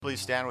Please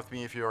stand with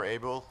me if you are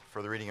able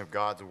for the reading of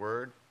God's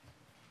Word.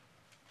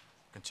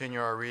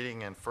 Continue our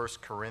reading in 1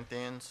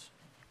 Corinthians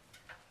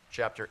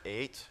chapter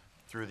 8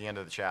 through the end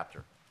of the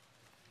chapter.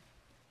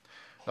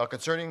 Now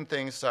concerning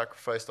things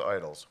sacrificed to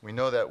idols, we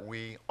know that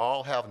we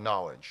all have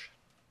knowledge.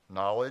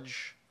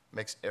 Knowledge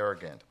makes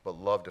arrogant, but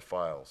love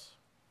defiles.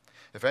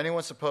 If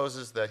anyone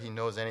supposes that he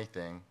knows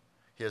anything,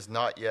 he has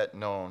not yet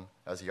known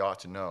as he ought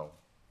to know.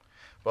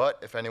 But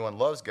if anyone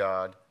loves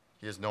God,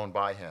 he is known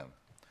by him.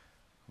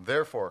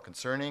 Therefore,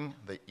 concerning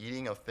the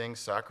eating of things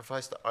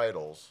sacrificed to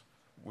idols,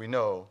 we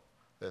know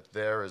that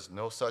there is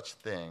no such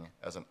thing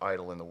as an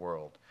idol in the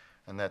world,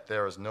 and that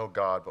there is no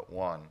God but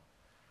one.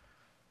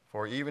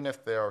 For even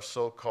if there are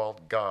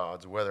so-called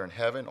gods, whether in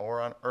heaven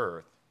or on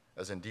earth,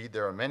 as indeed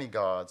there are many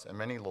gods and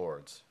many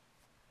lords,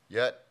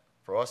 yet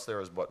for us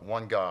there is but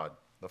one God,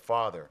 the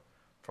Father,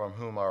 from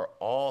whom are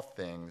all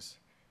things,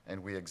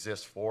 and we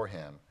exist for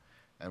him,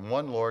 and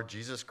one Lord,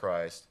 Jesus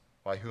Christ,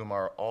 by whom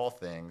are all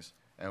things,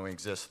 and we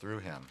exist through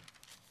him.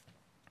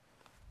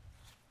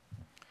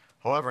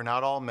 However,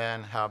 not all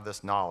men have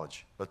this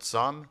knowledge, but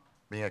some,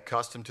 being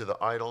accustomed to the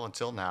idol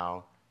until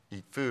now,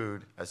 eat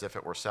food as if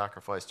it were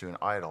sacrificed to an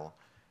idol,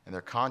 and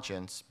their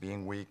conscience,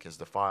 being weak, is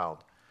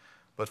defiled.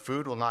 But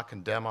food will not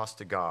condemn us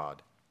to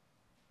God.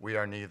 We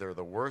are neither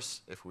the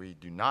worse if we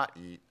do not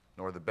eat,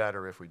 nor the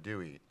better if we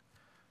do eat.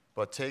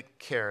 But take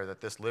care that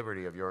this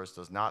liberty of yours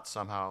does not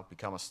somehow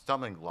become a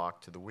stumbling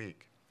block to the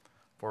weak.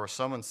 For if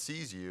someone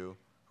sees you,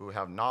 who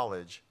have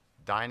knowledge,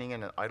 dining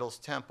in an idol's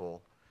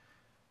temple,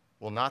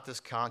 will not this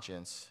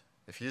conscience,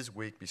 if he is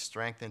weak, be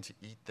strengthened to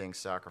eat things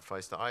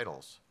sacrificed to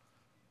idols?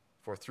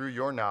 For through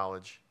your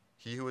knowledge,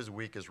 he who is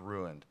weak is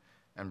ruined,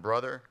 and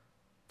brother,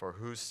 for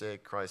whose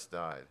sake Christ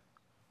died.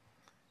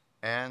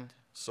 And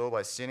so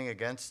by sinning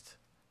against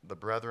the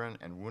brethren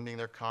and wounding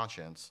their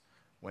conscience,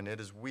 when it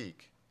is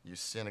weak, you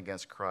sin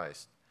against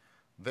Christ.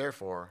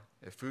 Therefore,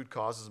 if food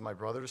causes my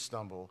brother to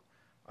stumble,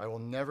 I will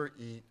never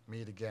eat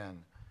meat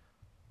again,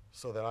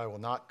 so that I will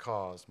not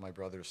cause my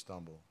brother to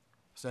stumble.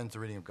 Send the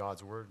reading of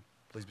God's word.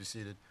 Please be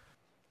seated.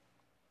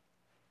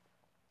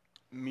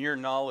 Mere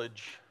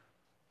knowledge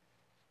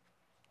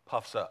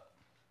puffs up.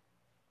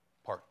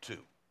 Part 2.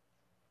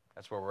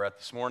 That's where we're at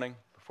this morning.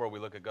 Before we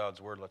look at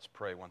God's word, let's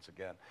pray once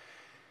again.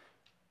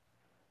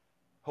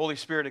 Holy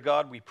Spirit of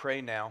God, we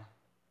pray now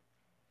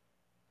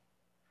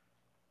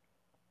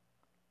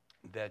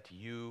that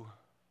you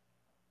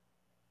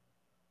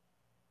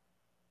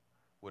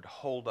would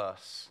hold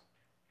us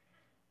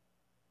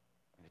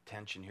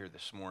attention here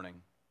this morning.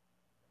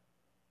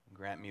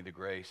 Grant me the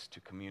grace to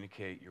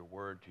communicate your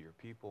word to your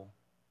people,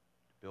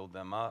 to build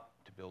them up,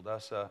 to build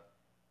us up,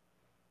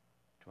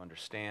 to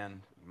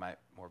understand we might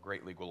more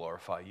greatly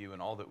glorify you in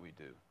all that we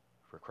do.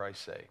 For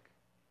Christ's sake,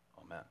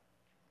 amen.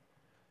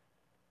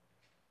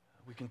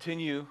 We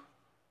continue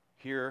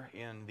here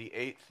in the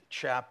 8th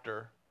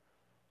chapter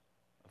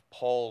of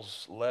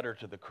Paul's letter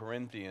to the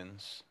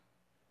Corinthians.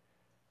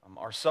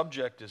 Our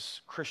subject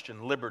is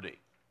Christian liberty.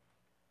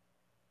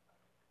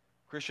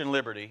 Christian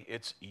liberty,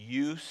 its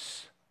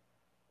use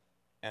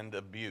and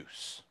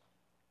abuse.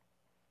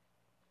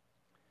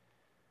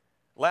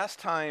 Last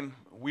time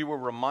we were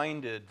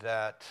reminded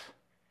that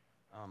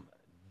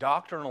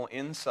doctrinal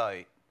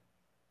insight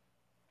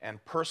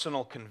and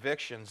personal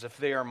convictions, if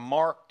they are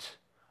marked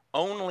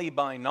only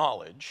by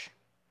knowledge,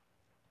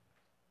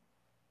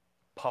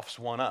 puffs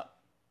one up.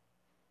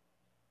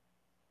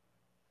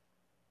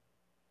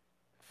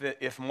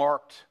 If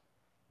marked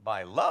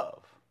by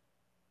love,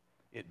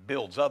 it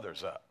builds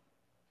others up.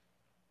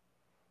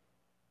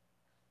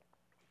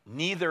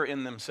 Neither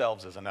in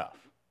themselves is enough.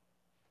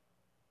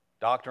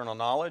 Doctrinal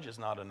knowledge is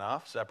not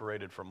enough,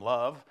 separated from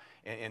love.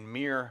 And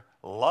mere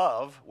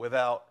love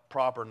without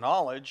proper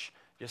knowledge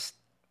just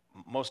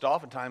most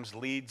oftentimes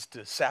leads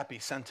to sappy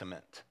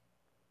sentiment.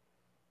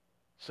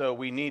 So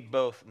we need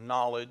both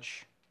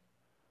knowledge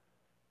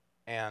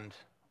and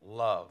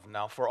love.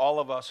 Now, for all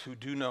of us who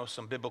do know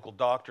some biblical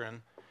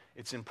doctrine,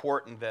 it's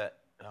important that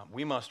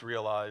we must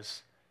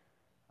realize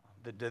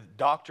that the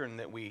doctrine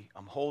that we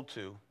hold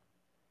to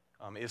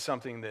is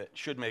something that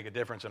should make a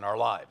difference in our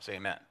lives.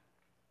 Amen.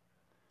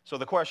 So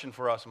the question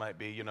for us might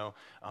be,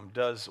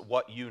 does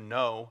what you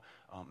know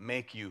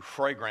make you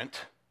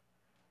fragrant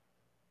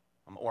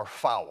or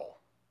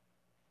foul?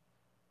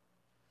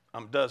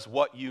 Does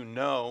what you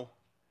know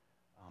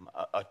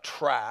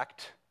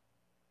attract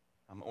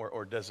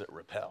or does it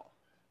repel?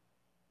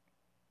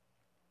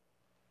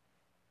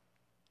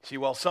 See,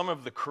 while some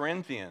of the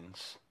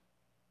Corinthians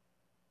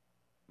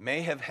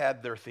may have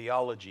had their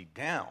theology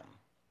down,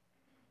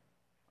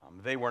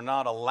 they were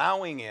not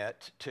allowing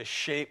it to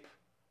shape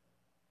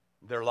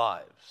their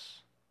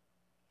lives.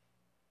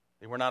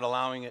 They were not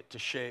allowing it to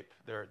shape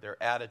their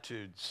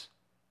attitudes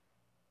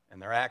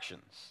and their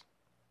actions.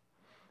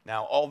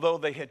 Now, although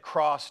they had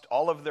crossed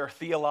all of their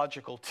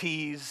theological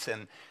T's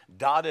and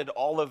dotted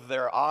all of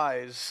their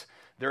I's,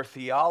 their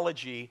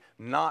theology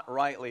not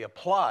rightly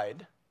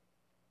applied,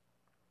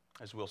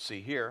 as we'll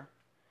see here,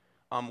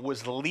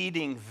 was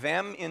leading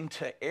them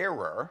into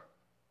error,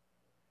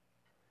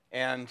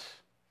 and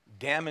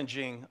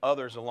damaging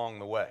others along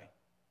the way.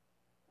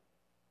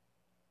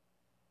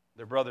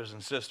 Their brothers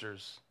and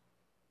sisters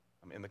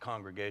in the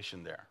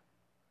congregation there.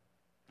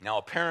 Now,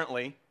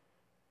 apparently,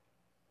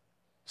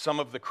 some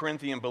of the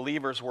Corinthian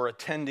believers were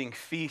attending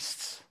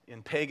feasts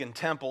in pagan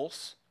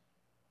temples,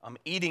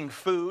 eating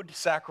food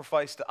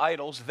sacrificed to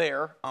idols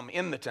there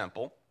in the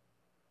temple.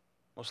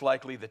 Most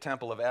likely the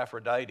temple of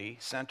Aphrodite,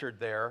 centered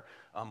there,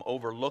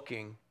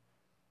 overlooking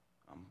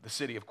the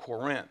city of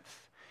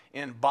Corinth.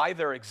 And by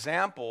their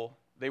example,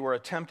 they were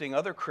tempting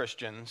other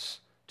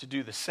Christians to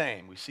do the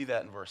same. We see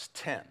that in verse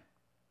 10.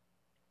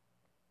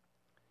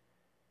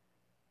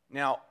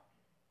 Now,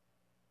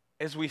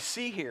 as we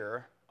see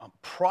here,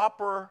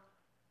 proper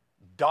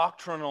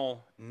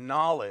doctrinal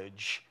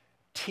knowledge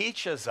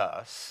teaches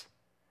us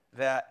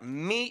that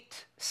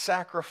meat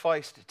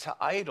sacrificed to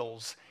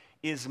idols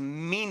is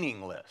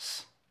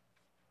meaningless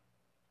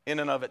in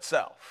and of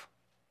itself,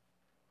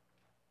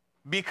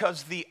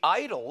 because the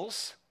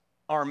idols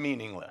are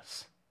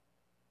meaningless.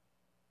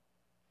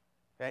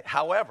 Okay?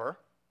 However,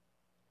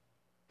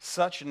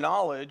 such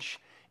knowledge,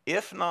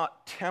 if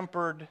not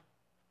tempered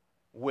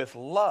with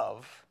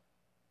love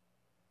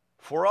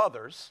for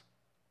others,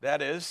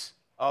 that is,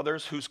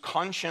 others whose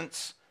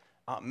conscience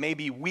may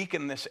be weak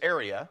in this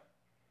area,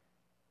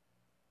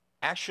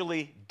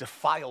 actually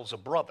defiles a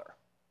brother.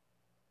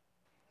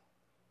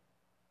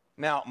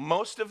 Now,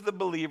 most of the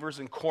believers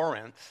in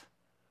Corinth,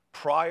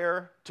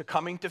 prior to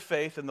coming to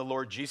faith in the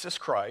Lord Jesus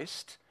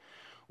Christ,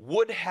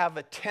 would have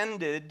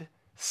attended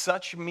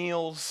such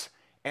meals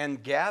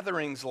and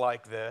gatherings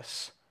like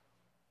this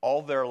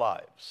all their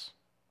lives.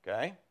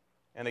 Okay?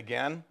 And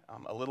again,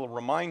 a little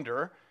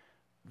reminder,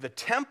 the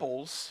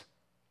temples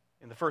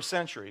in the first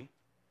century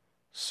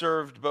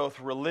served both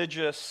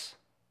religious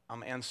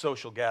and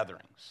social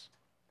gatherings.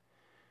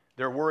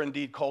 There were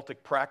indeed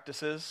cultic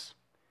practices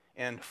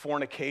and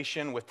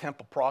fornication with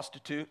temple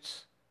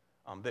prostitutes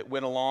that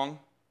went along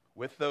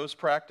with those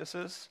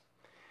practices,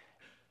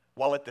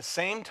 while at the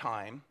same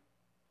time,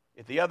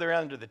 at the other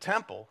end of the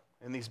temple,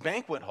 in these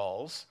banquet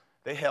halls,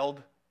 they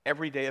held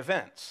everyday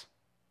events.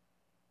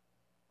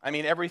 I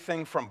mean,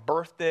 everything from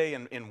birthday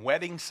and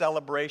wedding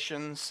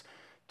celebrations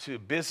to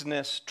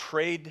business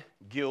trade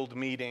guild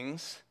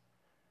meetings,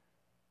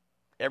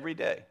 every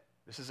day.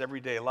 This is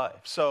everyday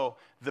life. So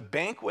the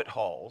banquet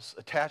halls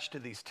attached to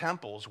these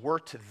temples were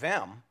to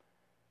them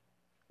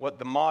what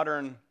the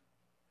modern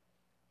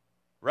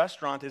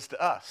restaurant is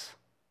to us.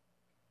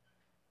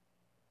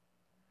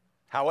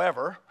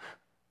 However,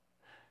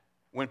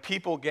 when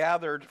people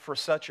gathered for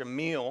such a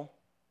meal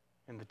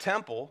in the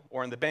temple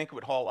or in the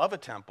banquet hall of a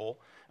temple,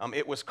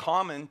 it was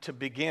common to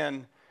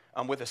begin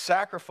with a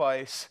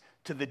sacrifice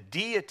to the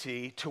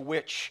deity to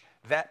which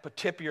that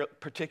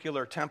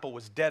particular temple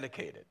was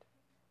dedicated.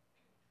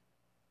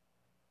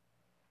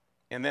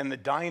 And then the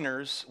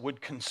diners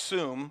would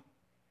consume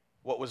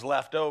what was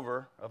left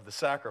over of the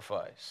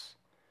sacrifice.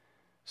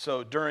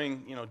 So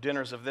during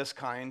dinners of this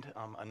kind,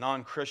 a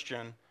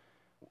non-Christian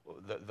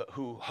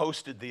who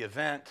hosted the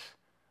event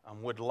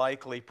would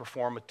likely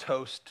perform a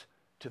toast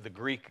to the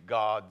Greek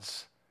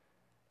gods,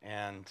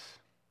 and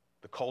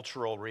the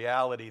cultural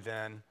reality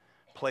then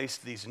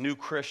placed these new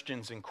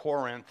Christians in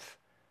Corinth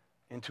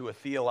into a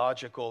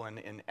theological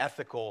and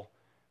ethical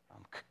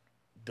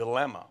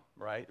dilemma,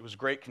 right? It was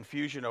great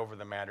confusion over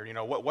the matter.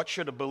 What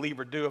should a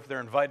believer do if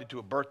they're invited to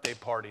a birthday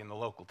party in the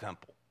local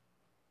temple?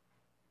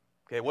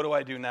 Okay, what do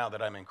I do now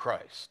that I'm in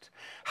Christ?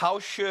 How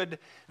should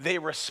they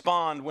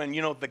respond when,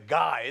 the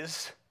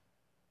guys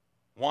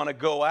want to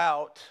go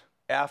out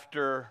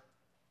after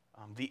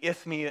the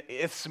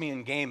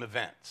Isthmian game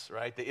events,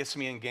 right? The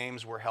Isthmian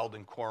games were held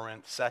in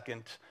Corinth,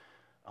 second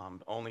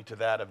only to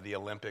that of the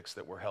Olympics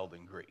that were held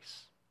in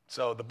Greece.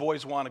 So the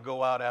boys want to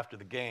go out after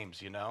the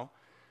games,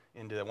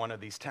 into one of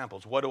these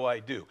temples. What do I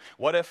do?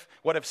 What if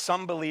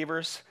some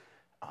believers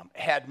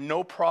had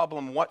no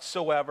problem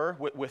whatsoever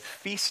with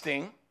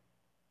feasting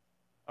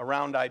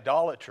around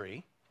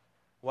idolatry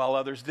while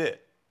others did?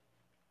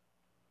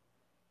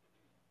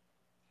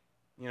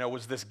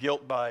 Was this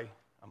guilt by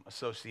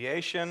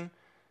association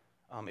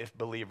if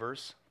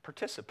believers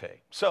participate?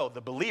 So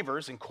the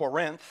believers in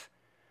Corinth,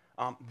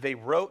 they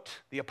wrote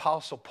the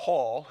Apostle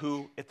Paul,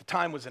 who at the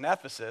time was in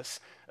Ephesus,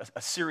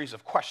 a series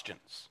of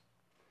questions.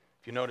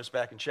 If you notice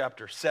back in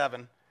chapter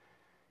 7,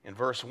 in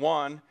verse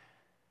 1,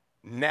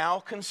 now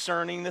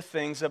concerning the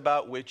things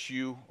about which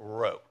you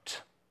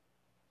wrote.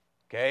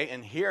 Okay,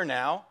 and here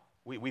now,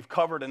 we've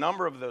covered a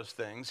number of those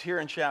things. Here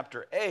in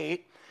chapter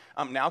 8,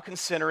 I'm now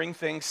considering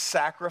things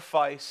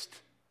sacrificed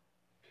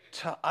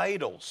to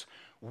idols.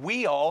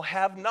 We all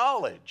have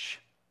knowledge.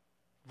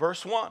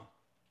 Verse 1.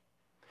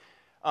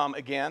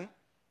 Again,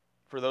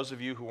 for those of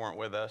you who weren't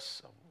with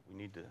us, we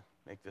need to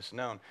make this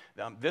known.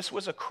 This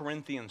was a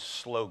Corinthian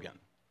slogan.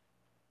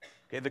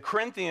 Okay, the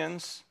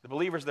Corinthians, the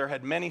believers there,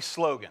 had many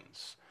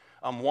slogans.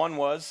 One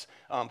was,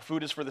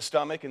 food is for the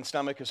stomach and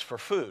stomach is for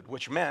food,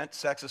 which meant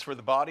sex is for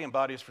the body and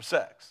body is for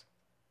sex.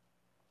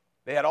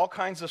 They had all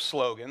kinds of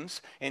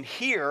slogans, and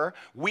here,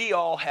 we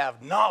all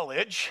have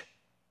knowledge,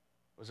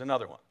 was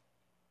another one.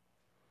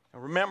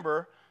 Now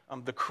remember,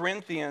 The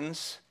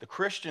Corinthians, the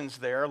Christians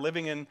there,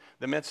 living in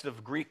the midst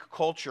of Greek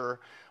culture,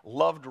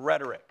 loved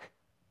rhetoric.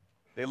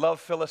 They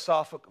loved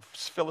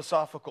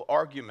philosophical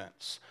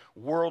arguments,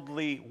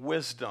 worldly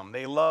wisdom.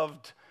 They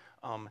loved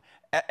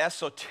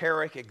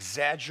esoteric,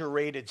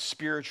 exaggerated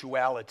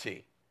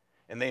spirituality.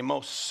 And they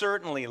most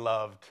certainly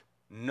loved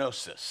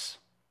gnosis,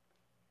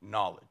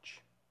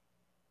 knowledge.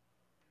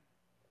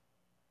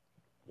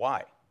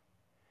 Why?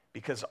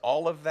 Because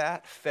all of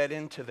that fed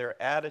into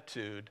their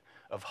attitude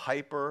of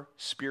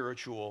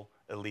hyper-spiritual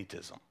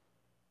elitism.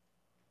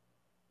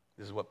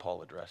 This is what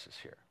Paul addresses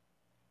here.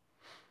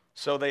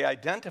 So they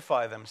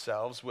identify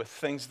themselves with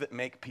things that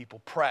make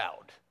people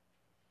proud.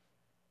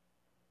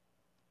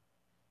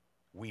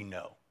 We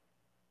know.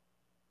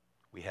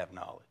 We have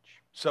knowledge.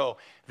 So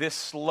this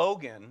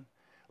slogan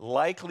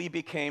likely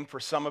became,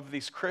 for some of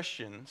these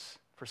Christians,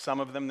 for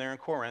some of them there in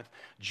Corinth,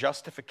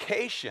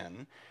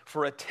 justification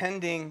for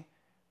attending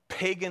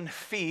pagan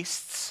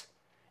feasts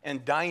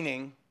and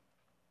dining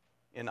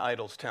in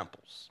idols'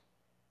 temples.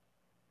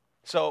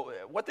 So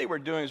what they were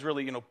doing is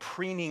really,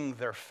 preening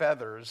their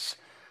feathers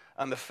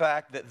on the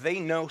fact that they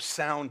know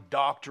sound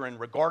doctrine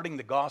regarding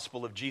the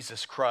gospel of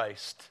Jesus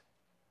Christ.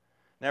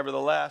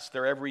 Nevertheless,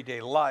 their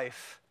everyday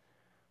life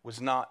was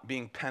not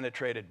being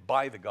penetrated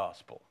by the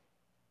gospel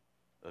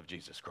of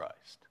Jesus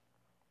Christ.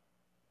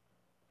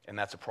 And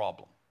that's a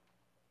problem.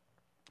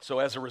 So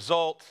as a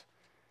result,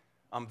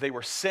 they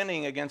were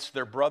sinning against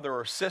their brother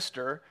or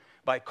sister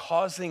by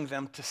causing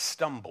them to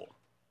stumble.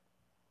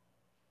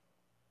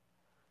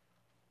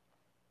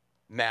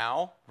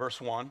 Now, verse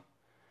 1,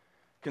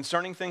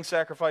 concerning things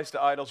sacrificed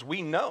to idols,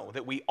 we know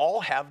that we all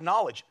have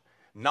knowledge.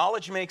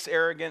 Knowledge makes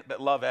arrogant, but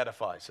love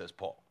edifies, says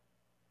Paul.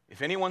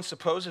 If anyone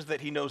supposes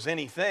that he knows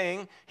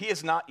anything, he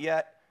is not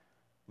yet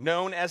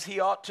known as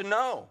he ought to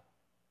know.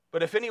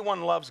 But if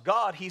anyone loves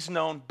God, he's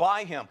known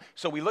by him.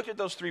 So we looked at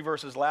those 3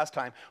 verses last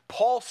time.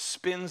 Paul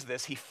spins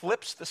this. He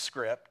flips the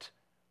script,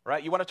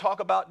 right? You want to talk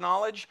about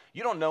knowledge?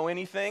 You don't know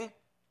anything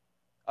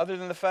other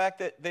than the fact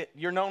that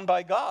you're known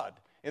by God.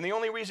 And the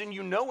only reason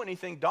you know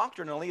anything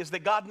doctrinally is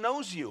that God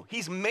knows you.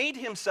 He's made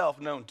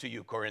himself known to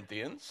you,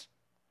 Corinthians.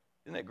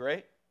 Isn't that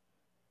great?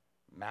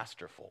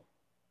 Masterful.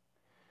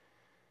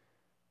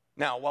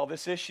 Now, while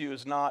this issue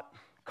is not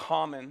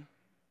common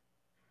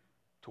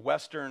to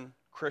Western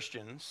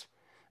Christians,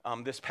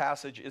 this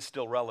passage is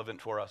still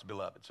relevant for us,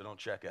 beloved, so don't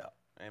check out.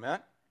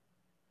 Amen?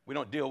 We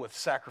don't deal with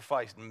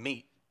sacrificed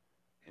meat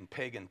in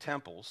pagan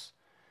temples,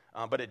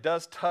 but it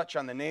does touch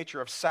on the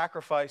nature of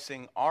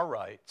sacrificing our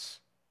rights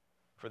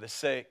for the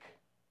sake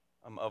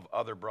of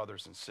other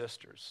brothers and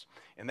sisters.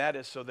 And that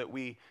is so that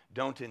we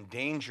don't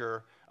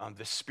endanger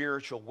the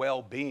spiritual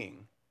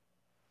well-being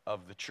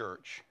of the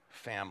church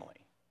family.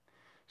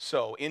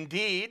 So,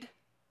 indeed,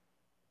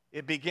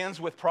 it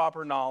begins with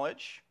proper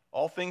knowledge.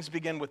 All things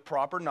begin with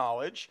proper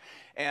knowledge.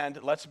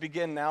 And let's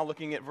begin now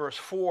looking at verse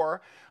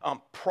 4.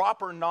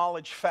 Proper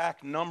knowledge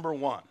fact number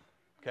 1.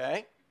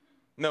 Okay?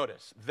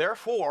 Notice,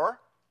 therefore,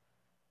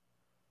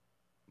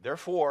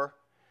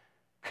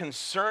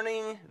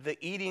 concerning the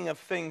eating of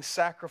things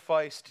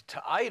sacrificed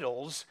to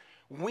idols,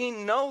 we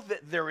know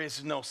that there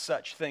is no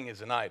such thing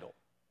as an idol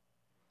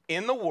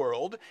in the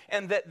world,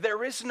 and that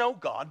there is no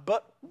God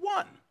but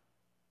one.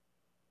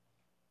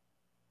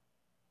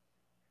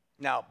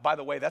 Now, by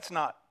the way, that's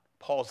not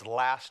Paul's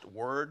last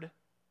word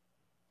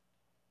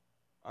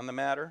on the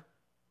matter.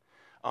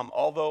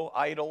 Although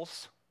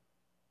idols,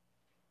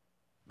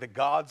 the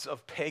gods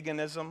of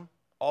paganism,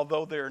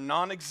 although they're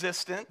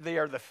non-existent, they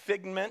are the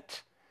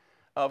figment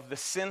of the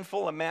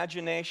sinful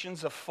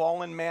imaginations of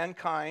fallen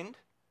mankind.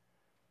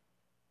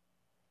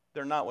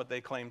 They're not what they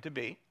claim to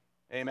be.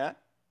 Amen?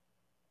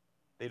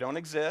 They don't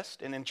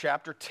exist. And in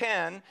chapter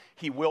 10,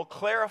 he will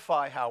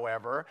clarify,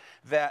 however,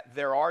 that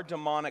there are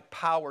demonic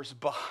powers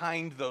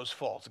behind those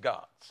false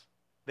gods.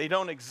 They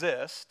don't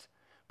exist,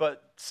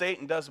 but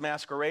Satan does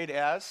masquerade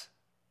as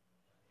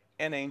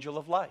an angel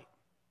of light.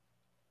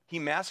 He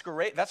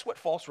masquerades. That's what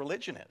false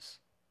religion is.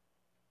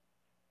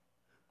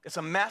 It's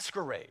a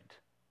masquerade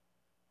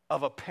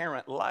of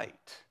apparent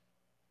light.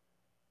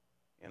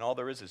 And all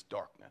there is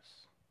darkness.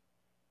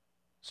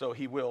 So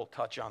he will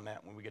touch on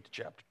that when we get to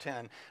chapter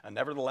 10. And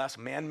nevertheless,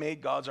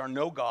 man-made gods are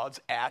no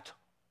gods at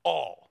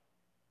all.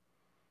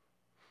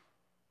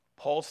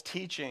 Paul's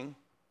teaching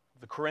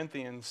the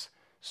Corinthians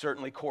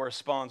certainly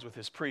corresponds with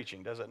his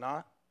preaching, does it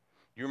not?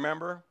 You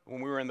remember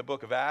when we were in the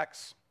book of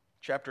Acts,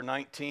 chapter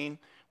 19,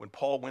 when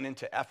Paul went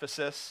into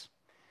Ephesus,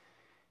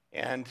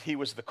 and he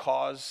was the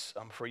cause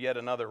for yet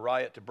another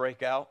riot to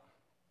break out?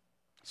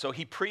 So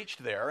he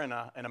preached there, and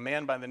a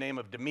man by the name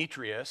of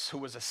Demetrius, who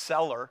was a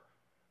seller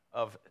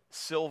of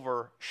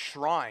silver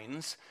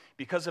shrines.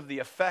 Because of the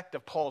effect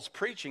of Paul's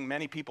preaching,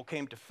 many people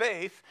came to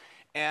faith,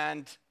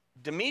 and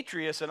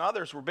Demetrius and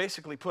others were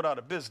basically put out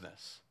of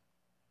business.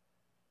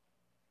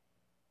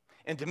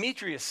 And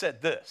Demetrius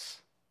said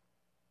this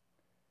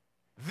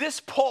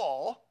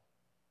Paul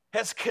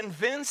has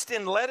convinced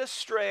and led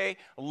astray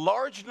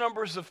large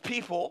numbers of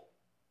people,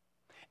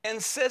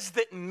 and says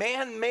that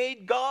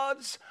man-made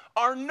gods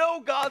are no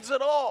gods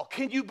at all.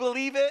 Can you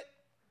believe it?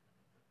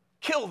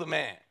 Kill the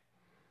man.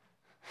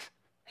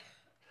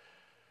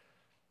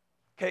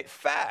 Okay,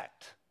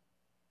 fact.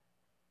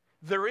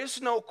 There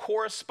is no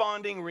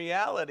corresponding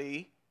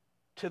reality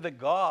to the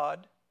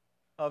God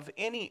of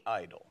any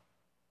idol.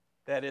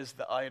 That is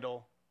the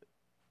idol,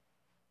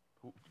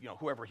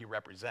 whoever he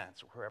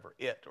represents, or whoever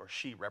it or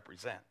she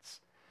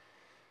represents.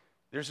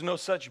 There's no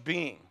such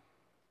being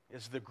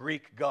as the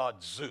Greek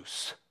god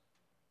Zeus.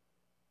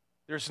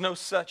 There's no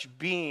such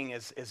being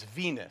as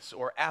Venus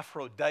or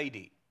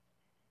Aphrodite,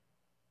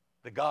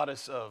 the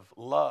goddess of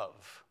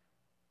love.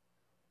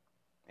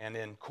 And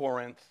in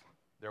Corinth,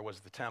 there was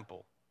the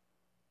temple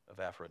of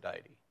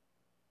Aphrodite.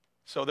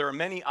 So there are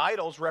many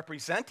idols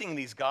representing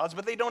these gods,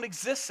 but they don't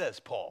exist, says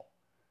Paul.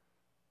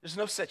 There's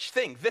no such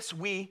thing. This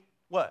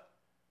what?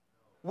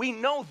 We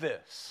know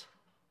this.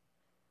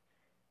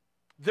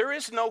 There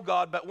is no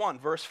God but one.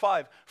 Verse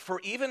 5, for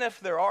even if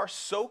there are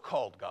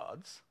so-called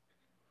gods,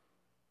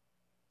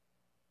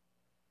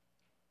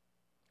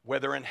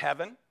 whether in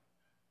heaven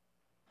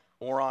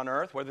or on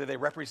earth, whether they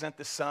represent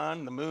the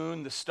sun, the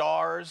moon, the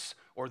stars,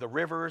 or the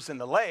rivers and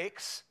the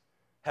lakes,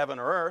 heaven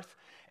or earth,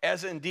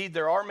 as indeed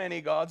there are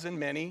many gods and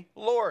many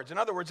lords. In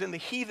other words, in the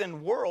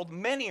heathen world,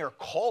 many are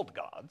called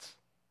gods.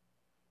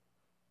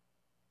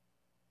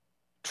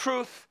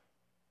 Truth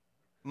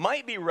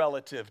might be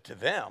relative to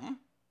them.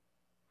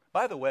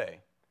 By the way,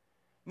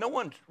 no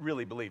one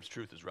really believes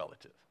truth is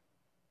relative.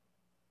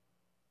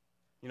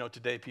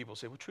 Today people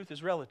say, well, truth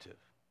is relative.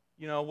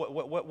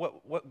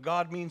 What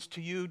God means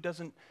to you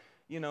doesn't,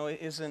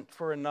 isn't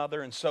for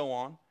another, and so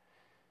on.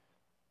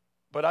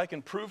 But I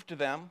can prove to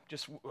them,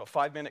 just a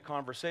 5-minute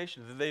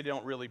conversation, that they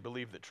don't really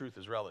believe that truth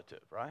is relative,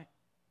 right?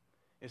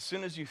 As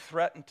soon as you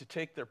threaten to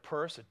take their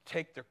purse or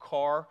take their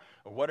car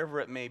or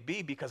whatever it may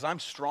be because I'm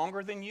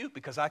stronger than you,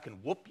 because I can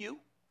whoop you,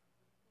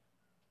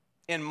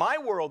 in my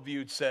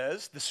worldview, it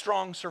says the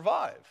strong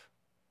survive.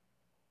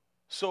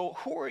 So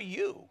who are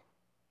you?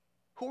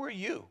 Who are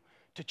you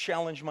to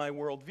challenge my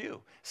worldview?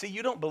 See,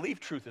 you don't believe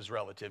truth is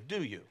relative,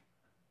 do you?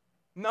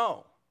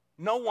 No,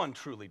 no one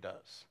truly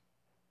does.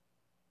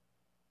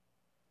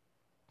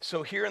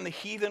 So here in the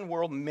heathen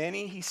world,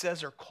 many, he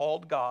says, are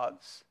called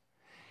gods.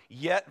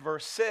 Yet,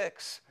 verse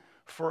 6,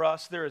 for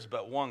us there is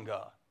but one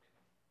God.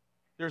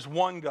 There's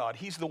one God.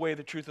 He's the way,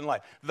 the truth, and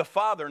life. The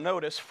Father,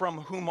 notice, from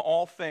whom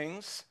all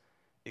things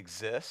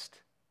exist.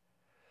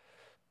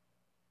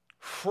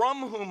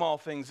 From whom all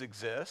things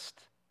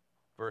exist,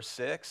 verse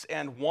 6,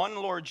 and one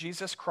Lord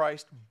Jesus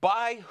Christ,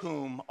 by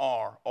whom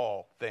are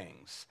all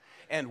things.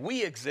 And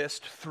we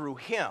exist through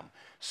him.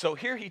 So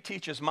here he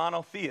teaches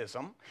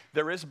monotheism.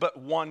 There is but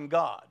one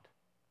God.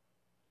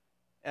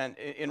 And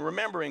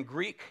remember, in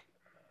Greek,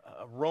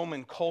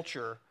 Roman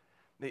culture,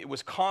 it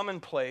was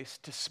commonplace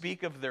to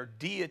speak of their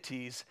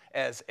deities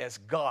as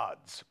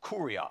gods,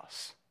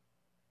 kurios.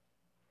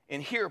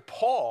 And here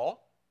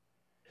Paul,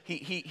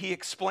 he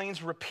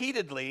explains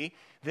repeatedly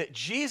that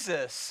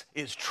Jesus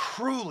is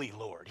truly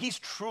Lord. He's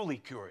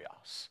truly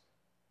kurios.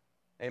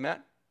 Amen?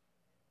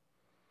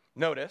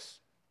 Notice,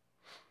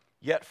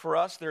 yet for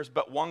us there's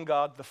but one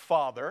God, the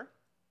Father.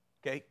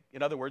 Okay?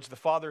 In other words, the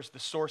Father is the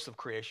source of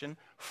creation,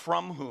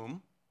 from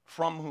whom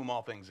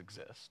all things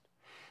exist.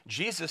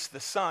 Jesus, the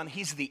Son,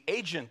 he's the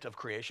agent of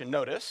creation.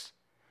 Notice,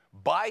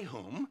 by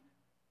whom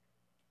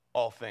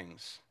all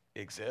things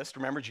exist.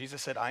 Remember,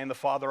 Jesus said, I and the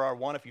Father are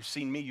one. If you've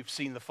seen me, you've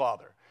seen the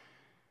Father.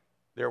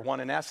 They're one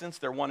in essence,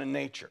 they're one in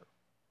nature.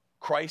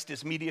 Christ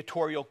is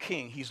mediatorial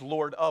king. He's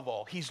Lord of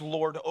all. He's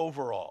Lord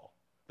over all.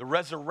 The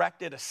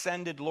resurrected,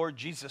 ascended Lord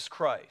Jesus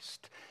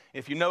Christ.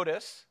 If you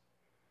notice,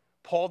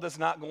 Paul does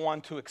not go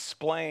on to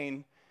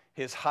explain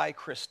his high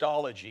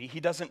Christology. He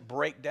doesn't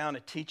break down a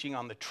teaching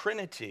on the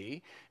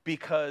Trinity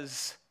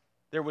because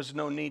there was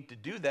no need to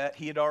do that.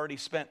 He had already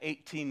spent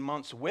 18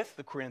 months with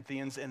the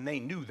Corinthians and they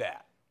knew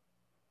that.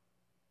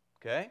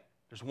 Okay?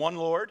 There's one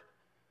Lord,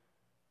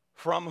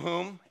 from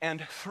whom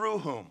and through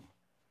whom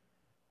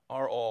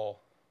are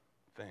all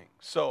things.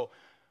 So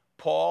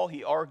Paul,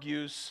 he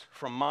argues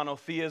from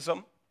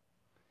monotheism,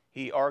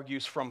 he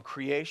argues from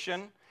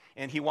creation,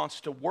 and he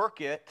wants to work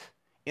it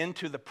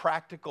into the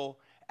practical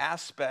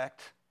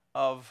aspect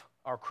of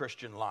our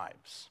Christian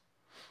lives.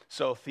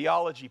 So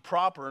theology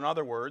proper, in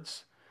other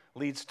words,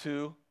 leads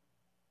to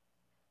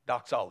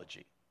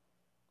doxology.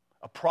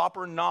 A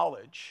proper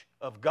knowledge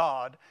of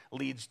God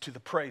leads to the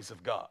praise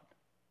of God.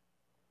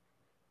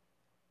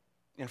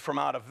 And from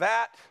out of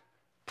that,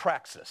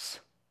 praxis,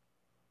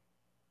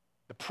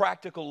 the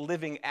practical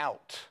living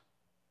out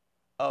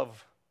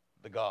of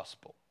the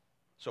gospel.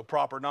 So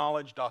proper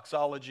knowledge,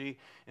 doxology,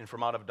 and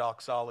from out of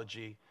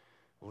doxology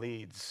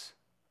leads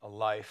a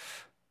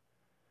life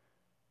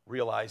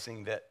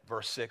realizing that,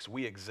 verse 6,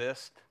 we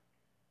exist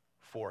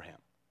for him.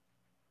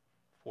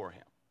 For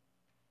him.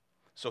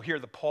 So here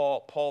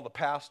Paul the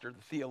pastor,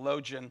 the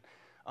theologian,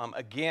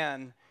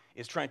 again,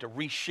 is trying to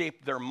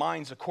reshape their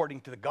minds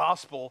according to the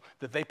gospel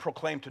that they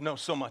proclaim to know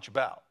so much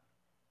about.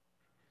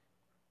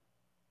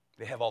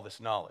 They have all this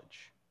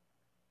knowledge.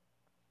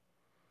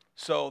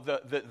 So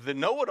the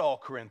know-it-all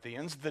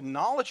Corinthians, the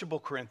knowledgeable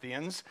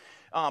Corinthians,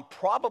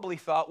 probably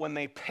thought when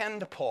they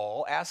penned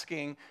Paul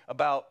asking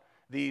about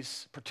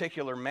these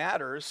particular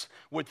matters,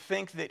 would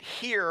think that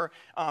here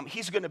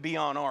he's going to be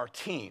on our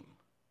team.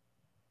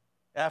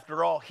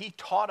 After all, he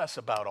taught us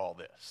about all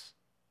this.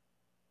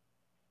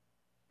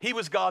 He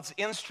was God's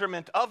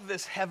instrument of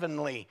this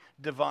heavenly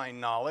divine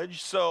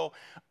knowledge. So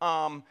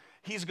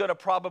he's going to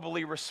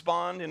probably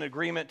respond in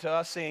agreement to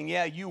us saying,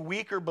 yeah, you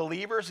weaker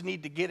believers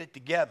need to get it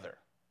together.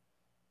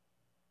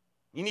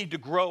 You need to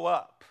grow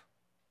up.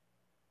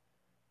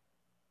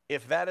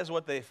 If that is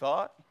what they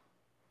thought,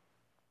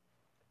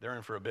 they're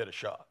in for a bit of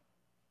shock.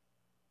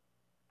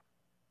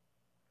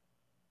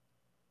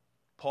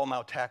 Paul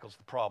now tackles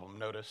the problem,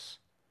 notice,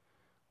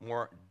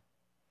 more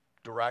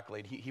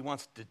directly. He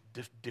wants to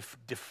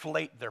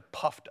deflate their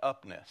puffed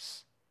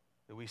upness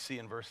that we see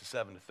in verses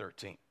 7 to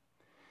 13.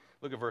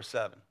 Look at verse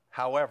 7.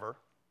 However,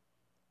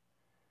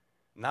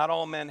 not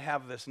all men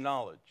have this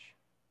knowledge,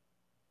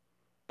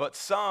 but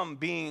some,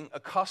 being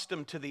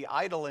accustomed to the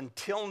idol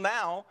until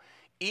now,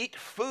 eat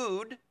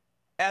food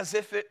as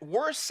if it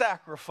were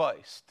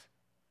sacrificed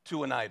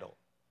to an idol.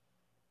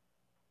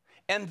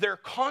 And their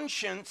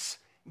conscience,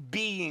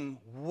 being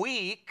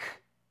weak,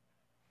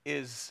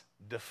 is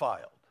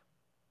defiled.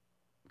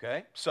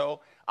 Okay? So,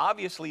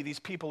 obviously, these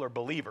people are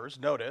believers.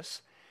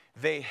 Notice,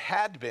 they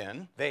had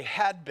been,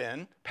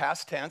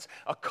 past tense,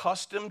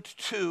 accustomed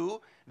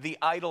to the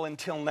idol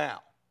until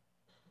now.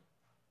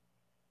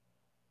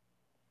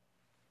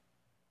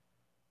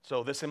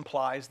 So this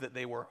implies that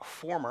they were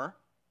former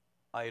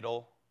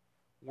idol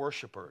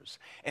worshipers.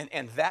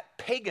 And that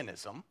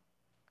paganism,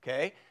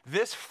 okay,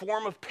 this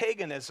form of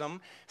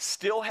paganism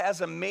still has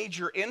a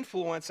major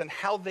influence in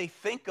how they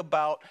think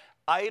about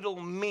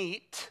idol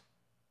meat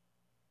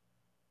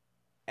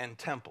and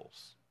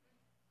temples.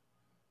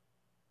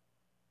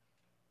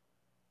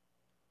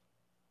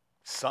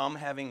 Some,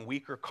 having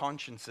weaker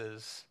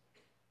consciences,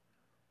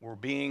 were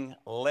being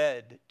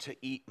led to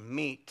eat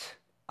meat,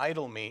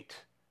 idol meat,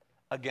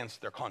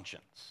 against their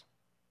conscience.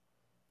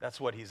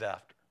 That's what he's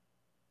after.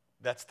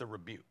 That's the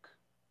rebuke.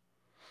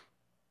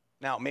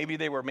 Now, maybe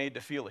they were made to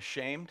feel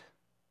ashamed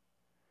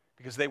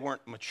because they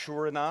weren't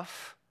mature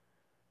enough,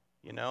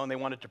 and they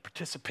wanted to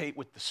participate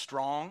with the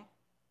strong.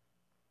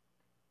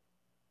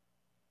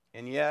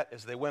 And yet,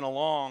 as they went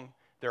along,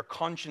 their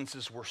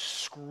consciences were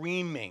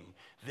screaming,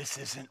 this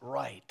isn't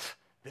right,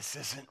 this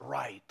isn't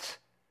right.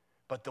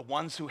 But the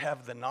ones who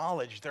have the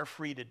knowledge, they're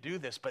free to do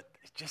this, but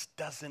it just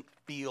doesn't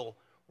feel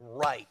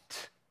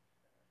right.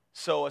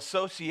 So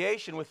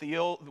association with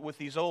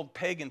these old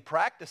pagan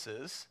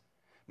practices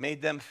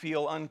made them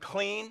feel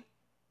unclean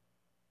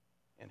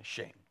and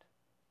ashamed.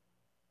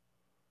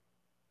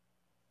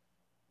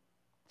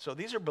 So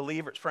these are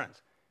believers,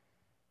 friends.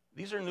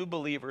 These are new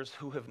believers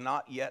who have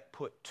not yet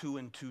put two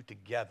and two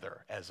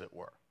together, as it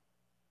were.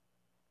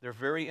 They're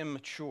very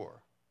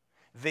immature.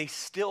 They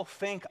still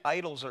think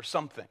idols are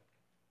something.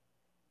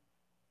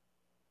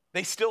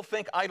 They still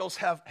think idols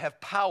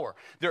have power.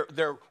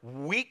 Their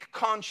weak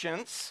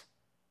conscience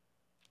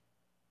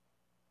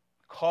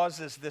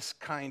causes this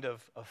kind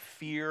of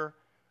fear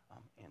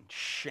and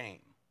shame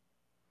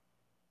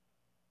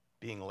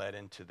being led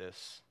into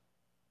this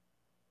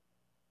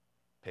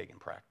pagan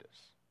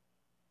practice.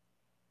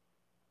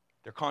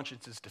 Their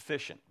conscience is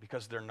deficient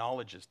because their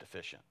knowledge is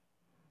deficient.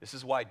 This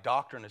is why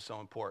doctrine is so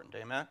important,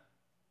 amen?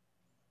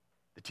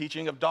 The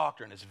teaching of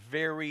doctrine is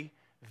very,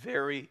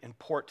 very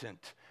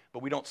important,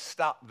 but we don't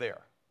stop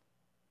there.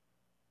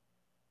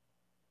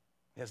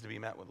 It has to be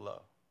met with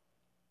love.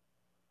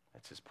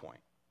 That's his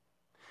point.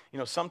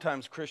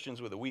 Sometimes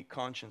Christians with a weak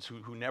conscience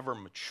who never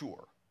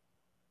mature,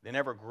 they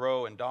never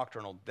grow in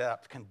doctrinal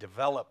depth, can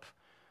develop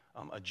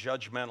a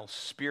judgmental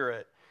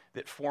spirit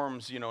that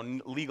forms,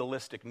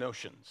 legalistic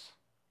notions.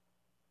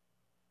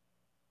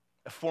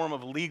 A form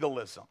of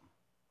legalism,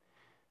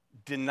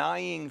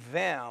 denying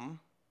them,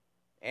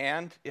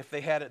 and if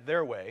they had it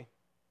their way,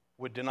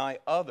 would deny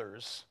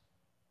others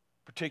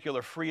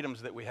particular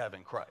freedoms that we have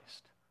in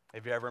Christ.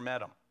 Have you ever met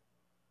them?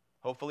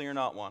 Hopefully you're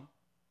not one.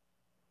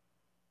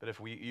 But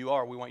if you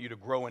are, we want you to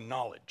grow in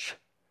knowledge.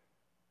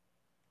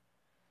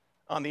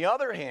 On the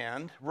other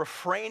hand,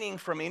 refraining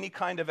from any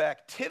kind of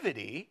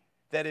activity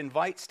that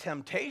invites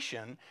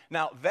temptation,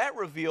 now that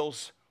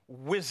reveals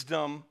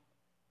wisdom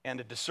and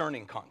a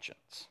discerning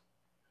conscience.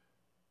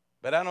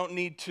 But I don't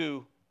need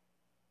to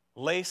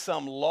lay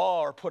some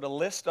law or put a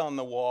list on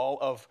the wall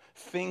of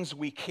things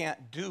we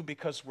can't do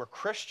because we're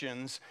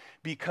Christians,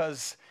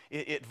 because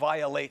it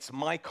violates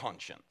my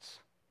conscience,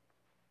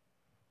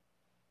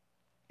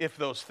 if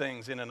those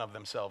things in and of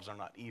themselves are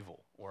not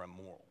evil or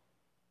immoral.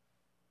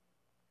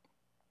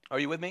 Are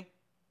you with me?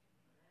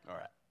 All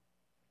right.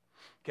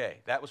 Okay,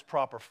 that was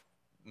proper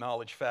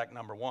knowledge fact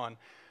number 1.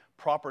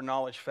 Proper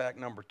knowledge fact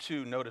number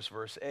 2, notice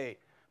verse 8.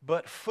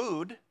 But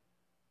food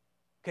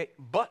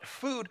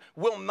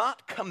will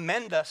not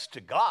commend us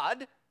to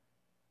God.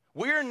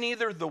 We're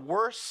neither the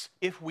worse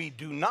if we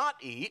do not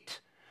eat,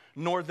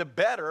 nor the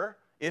better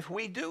if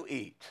we do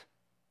eat.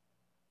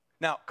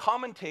 Now,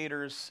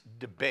 commentators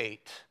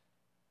debate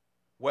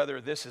whether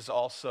this is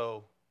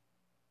also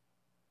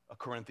a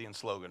Corinthian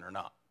slogan or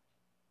not.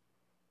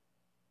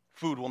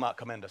 Food will not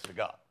commend us to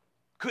God.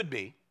 Could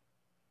be.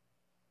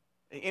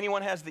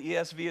 Anyone has the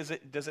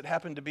ESV? Does it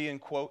happen to be in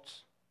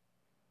quotes?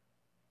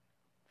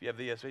 If you have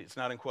the ESV, it's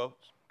not in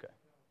quotes?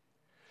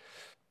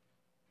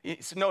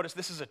 Okay. So notice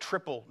this is a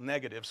triple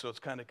negative, so it's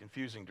kind of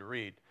confusing to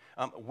read.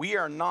 We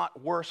are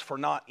not worse for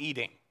not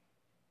eating.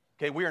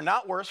 Okay, we are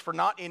not worse for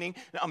not eating.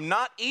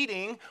 Not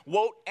eating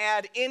won't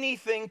add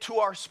anything to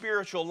our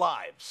spiritual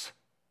lives,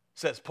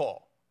 says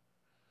Paul.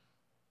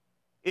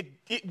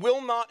 It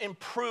will not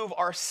improve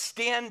our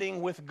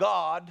standing with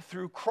God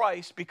through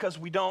Christ because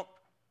we don't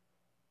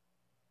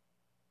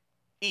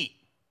eat.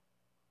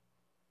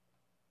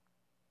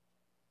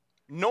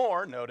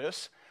 Nor,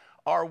 notice,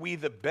 are we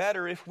the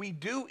better if we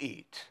do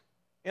eat.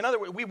 In other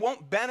words, we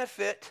won't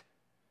benefit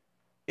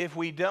if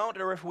we don't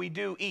or if we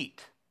do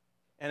eat.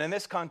 And in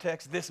this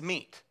context, this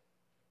meat.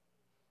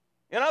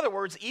 In other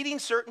words, eating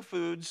certain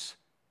foods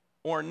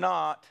or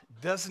not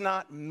does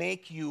not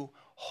make you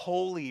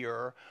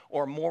holier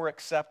or more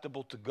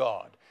acceptable to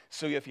God.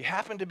 So if you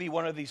happen to be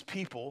one of these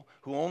people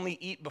who only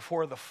eat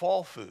before the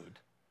fall food,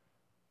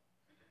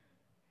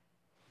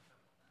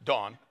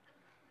 Dawn,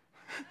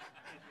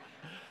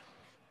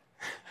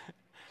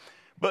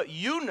 but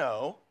you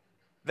know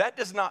that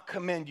does not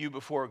commend you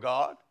before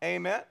God.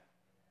 Amen?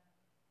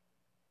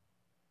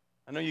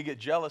 I know you get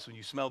jealous when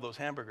you smell those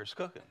hamburgers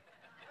cooking.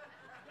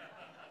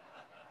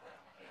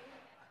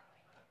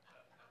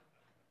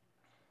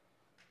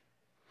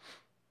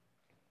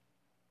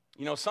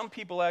 You know, some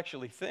people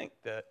actually think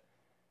that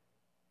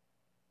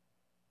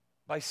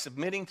by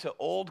submitting to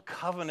old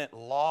covenant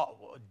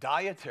law,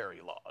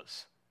 dietary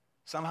laws,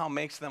 somehow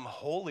makes them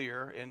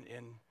holier and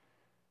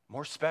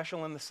more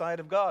special in the sight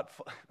of God.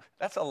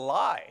 That's a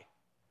lie.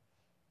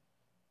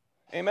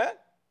 Amen?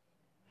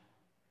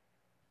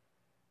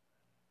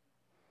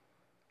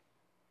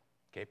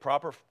 Okay,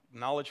 proper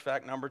knowledge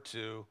fact number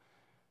 2,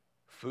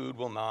 food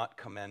will not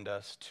commend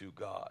us to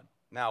God.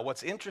 Now,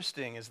 what's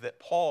interesting is that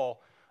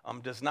Paul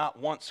does not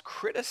once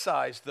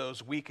criticize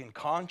those weak in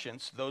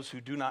conscience, those who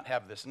do not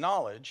have this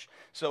knowledge.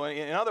 So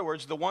in other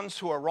words, the ones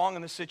who are wrong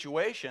in this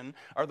situation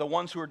are the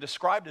ones who are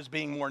described as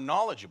being more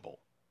knowledgeable.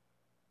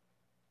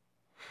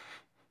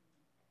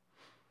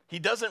 He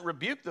doesn't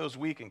rebuke those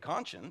weak in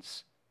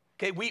conscience.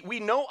 Okay, we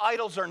know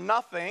idols are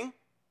nothing.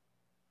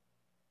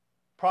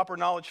 Proper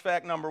knowledge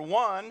fact number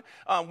 1.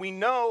 We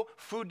know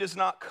food does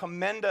not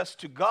commend us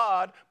to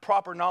God.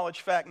 Proper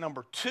knowledge fact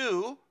number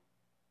 2.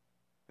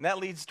 And that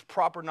leads to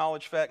proper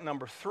knowledge fact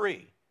number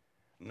 3.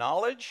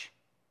 Knowledge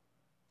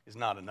is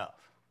not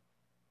enough.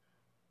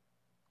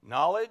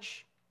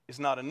 Knowledge is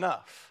not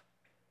enough.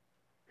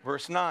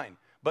 Verse 9,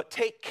 but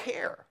take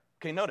care.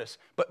 Okay, notice,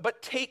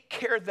 but take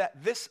care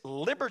that this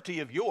liberty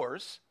of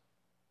yours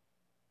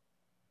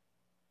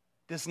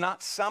does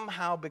not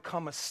somehow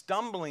become a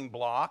stumbling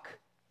block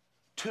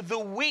to the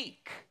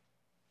weak.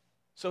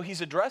 So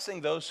he's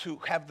addressing those who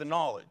have the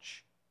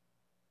knowledge.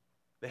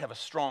 They have a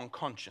strong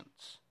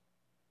conscience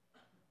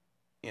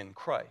in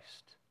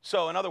Christ.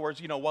 So in other words,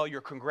 you know, while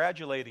you're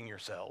congratulating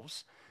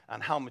yourselves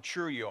on how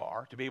mature you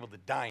are to be able to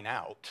dine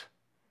out,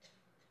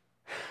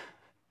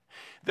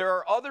 there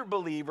are other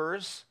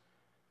believers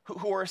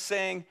who are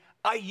saying,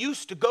 I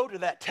used to go to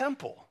that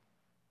temple.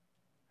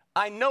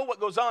 I know what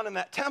goes on in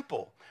that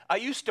temple. I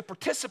used to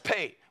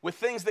participate with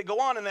things that go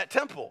on in that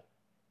temple.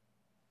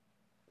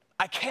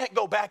 I can't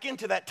go back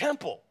into that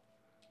temple.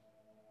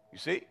 You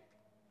see?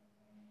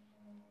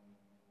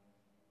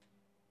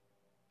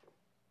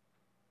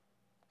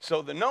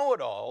 So the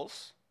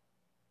know-it-alls,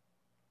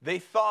 they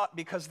thought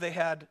because they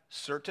had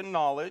certain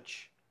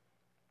knowledge,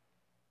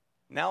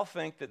 now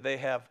think that they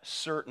have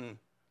certain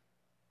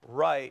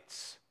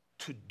rights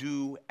to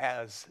do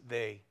as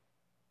they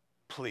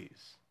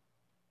please.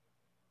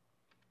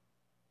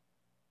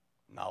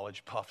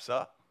 Knowledge puffs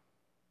up.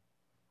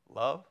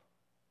 Love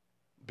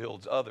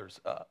builds others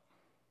up,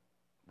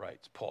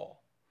 writes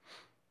Paul.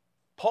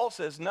 Paul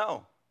says,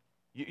 no,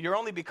 you're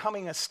only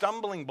becoming a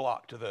stumbling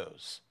block to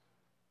those.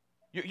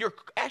 You're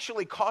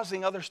actually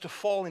causing others to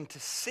fall into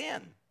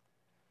sin,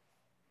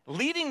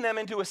 leading them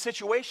into a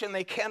situation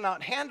they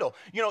cannot handle.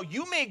 You know,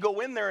 you may go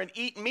in there and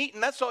eat meat,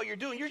 and that's all you're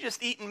doing. You're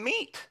just eating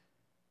meat.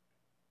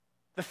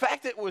 The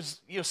fact that it was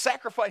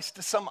sacrificed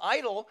to some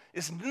idol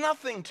is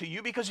nothing to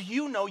you because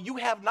you know, you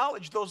have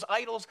knowledge. Those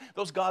idols,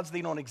 those gods,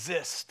 they don't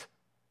exist.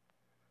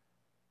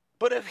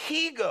 But if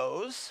he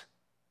goes,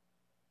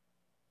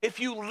 if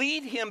you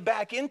lead him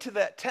back into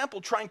that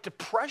temple trying to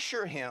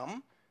pressure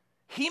him,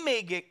 he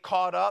may get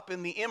caught up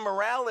in the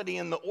immorality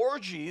and the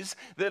orgies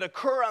that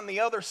occur on the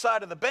other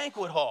side of the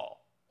banquet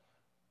hall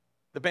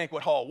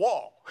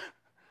wall.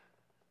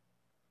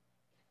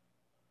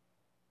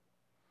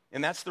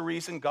 And that's the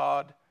reason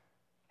God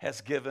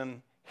has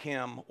given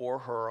him or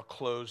her a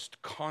closed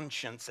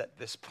conscience at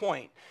this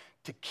point,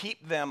 to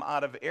keep them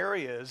out of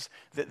areas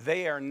that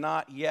they are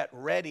not yet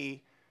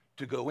ready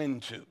to go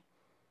into,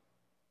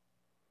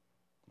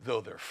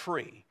 though they're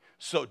free.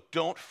 So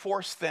don't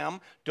force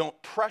them,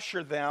 don't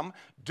pressure them,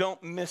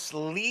 don't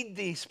mislead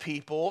these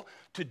people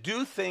to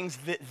do things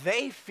that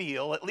they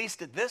feel, at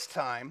least at this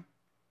time,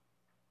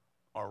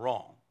 are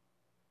wrong.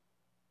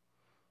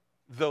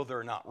 Though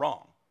they're not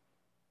wrong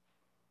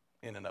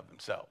in and of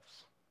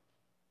themselves.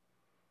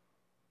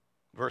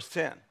 Verse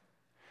 10,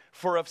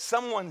 for if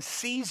someone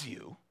sees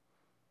you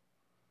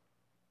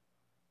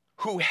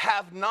who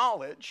have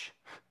knowledge,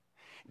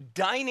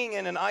 dining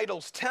in an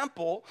idol's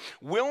temple,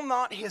 will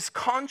not his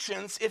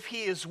conscience, if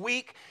he is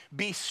weak,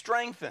 be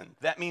strengthened?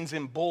 That means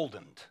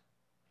emboldened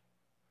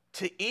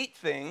to eat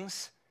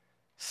things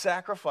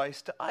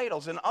sacrificed to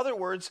idols. In other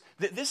words,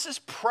 this is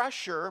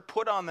pressure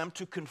put on them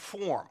to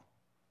conform.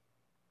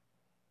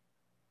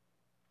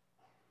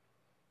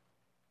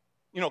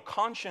 You know,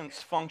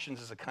 conscience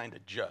functions as a kind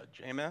of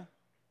judge, amen?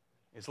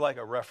 It's like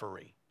a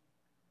referee.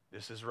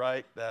 This is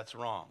right, that's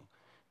wrong.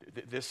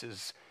 This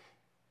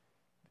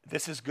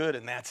is good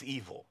and that's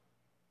evil.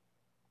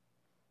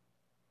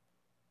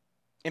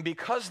 And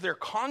because their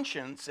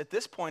conscience at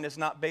this point is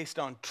not based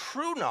on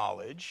true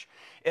knowledge,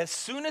 as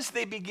soon as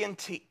they begin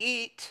to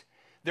eat,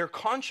 their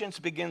conscience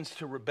begins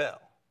to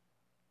rebel.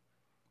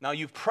 Now,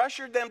 you've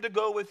pressured them to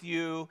go with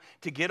you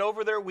to get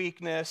over their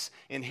weakness,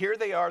 and here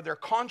they are. Their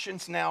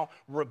conscience now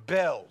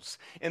rebels,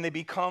 and they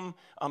become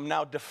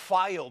now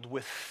defiled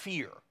with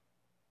fear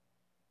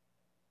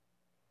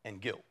and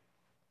guilt.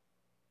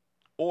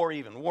 Or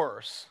even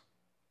worse,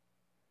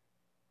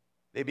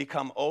 they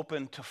become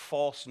open to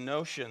false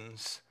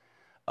notions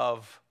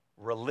of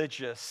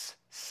religious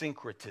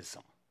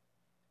syncretism,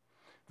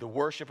 the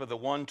worship of the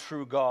one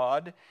true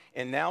God,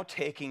 and now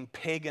taking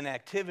pagan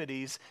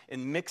activities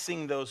and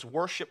mixing those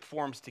worship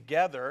forms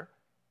together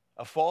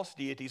of false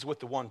deities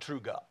with the one true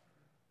God.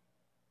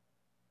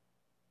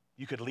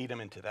 You could lead them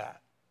into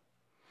that.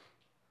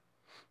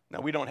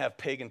 Now, we don't have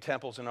pagan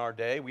temples in our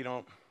day. We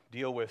don't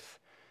deal with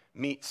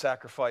meat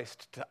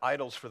sacrificed to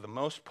idols for the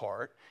most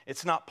part.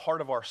 It's not part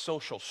of our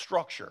social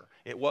structure.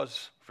 It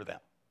was for them.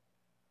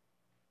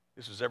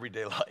 This was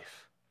everyday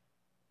life,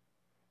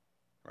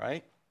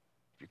 right?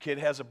 If your kid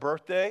has a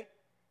birthday,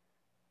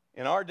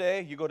 in our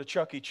day, you go to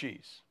Chuck E.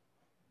 Cheese.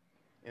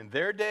 In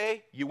their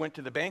day, you went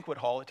to the banquet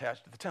hall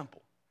attached to the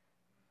temple.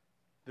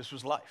 This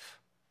was life.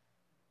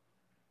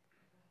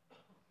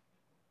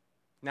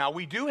 Now,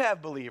 we do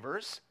have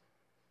believers,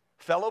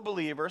 fellow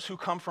believers who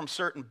come from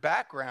certain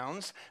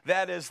backgrounds.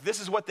 That is, this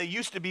is what they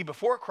used to be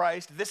before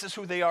Christ. This is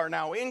who they are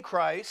now in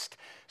Christ.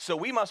 So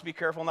we must be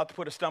careful not to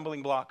put a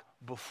stumbling block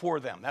before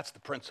them. That's the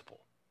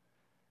principle.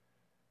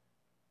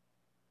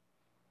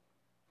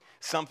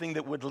 Something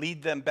that would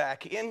lead them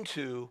back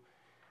into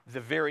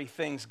the very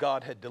things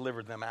God had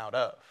delivered them out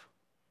of.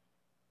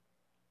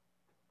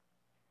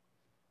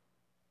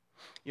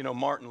 You know,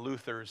 Martin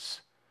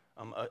Luther's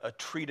a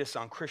treatise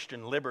on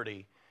Christian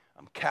liberty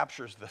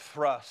captures the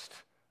thrust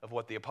of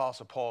what the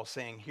Apostle Paul is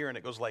saying here, and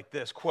it goes like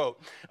this,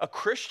 quote, "A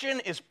Christian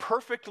is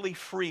perfectly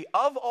free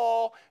of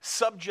all,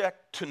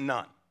 subject to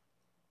none.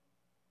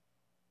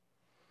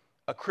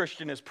 A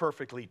Christian is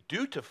perfectly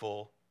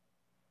dutiful,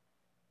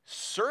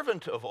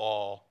 servant of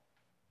all,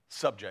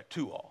 subject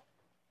to all,"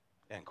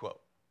 end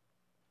quote.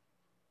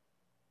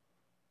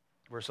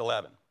 Verse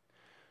 11,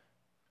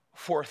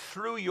 "For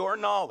through your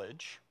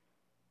knowledge,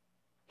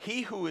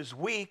 he who is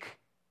weak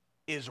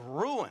is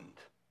ruined,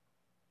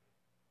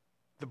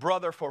 the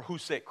brother for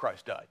whose sake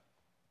Christ died."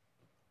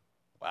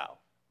 Wow.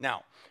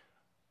 Now,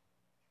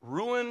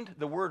 ruined,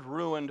 the word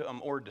ruined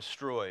or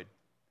destroyed,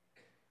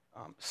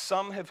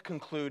 some have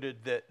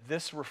concluded that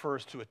this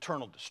refers to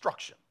eternal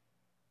destruction.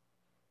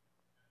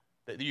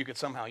 That you could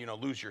somehow,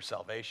 lose your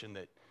salvation,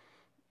 that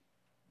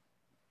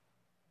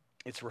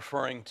it's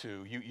referring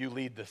to you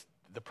lead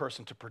the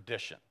person to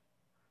perdition.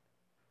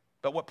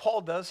 But what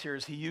Paul does here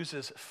is he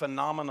uses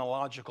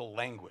phenomenological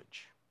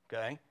language,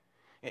 okay?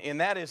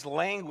 And that is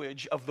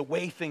language of the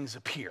way things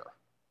appear.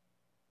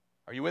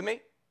 Are you with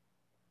me?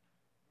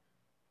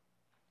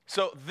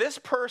 So this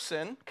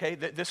person, okay,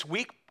 this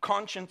weak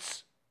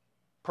conscience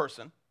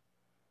person,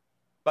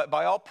 but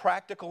by all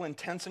practical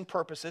intents and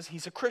purposes,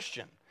 he's a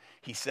Christian.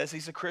 He says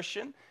he's a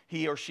Christian.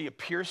 He or she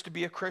appears to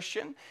be a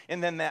Christian.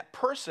 And then that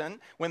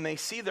person, when they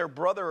see their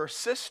brother or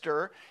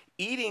sister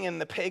eating in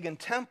the pagan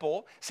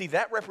temple, see,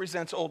 that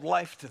represents old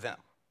life to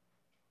them.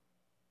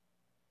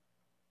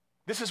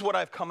 This is what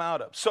I've come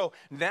out of. So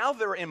now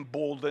they're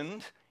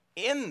emboldened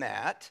in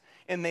that,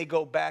 and they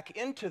go back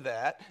into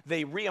that.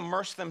 They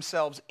re-immerse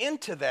themselves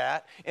into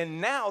that,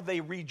 and now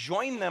they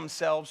rejoin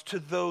themselves to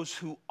those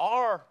who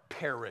are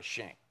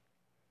perishing.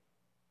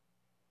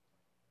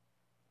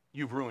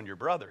 You've ruined your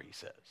brother, he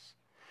says.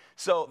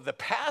 So the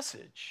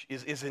passage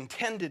is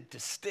intended to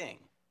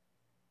sting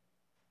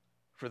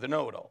for the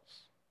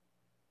know-it-alls,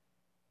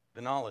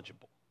 the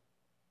knowledgeable,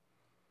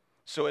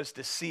 so as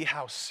to see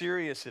how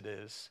serious it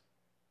is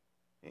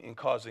in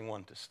causing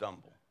one to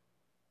stumble.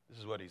 This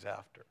is what he's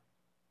after.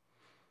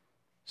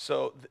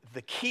 So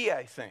the key,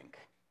 I think,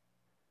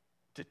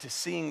 to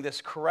seeing this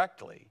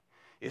correctly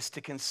is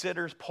to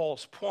consider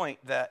Paul's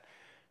point that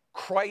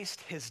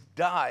Christ has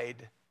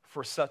died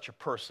for such a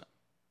person.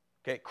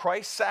 Okay,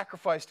 Christ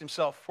sacrificed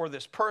himself for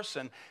this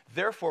person.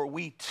 Therefore,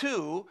 we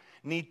too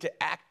need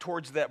to act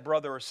towards that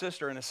brother or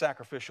sister in a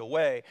sacrificial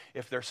way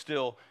if they're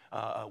still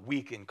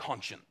weak in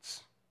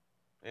conscience.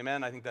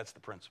 Amen? I think that's the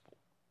principle.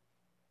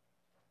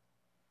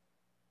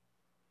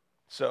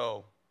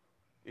 So,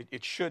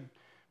 it should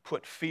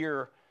put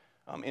fear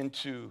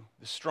into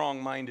the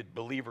strong-minded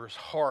believer's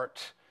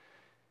heart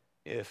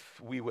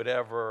if we would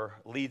ever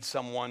lead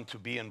someone to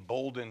be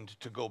emboldened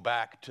to go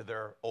back to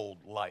their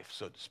old life,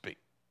 so to speak.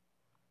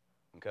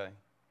 Okay?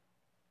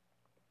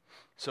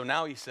 So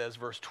now he says,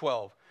 verse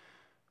 12,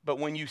 but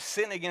when you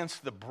sin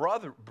against the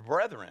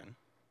brethren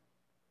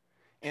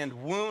and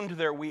wound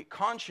their weak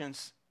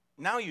conscience,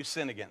 now you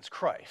sin against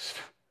Christ,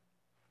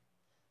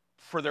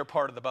 for they're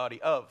part of the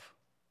body of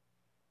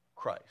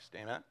Christ.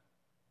 Amen?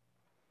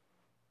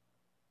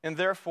 And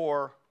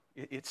therefore,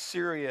 it's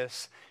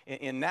serious,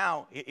 and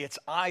now it's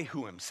I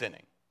who am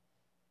sinning.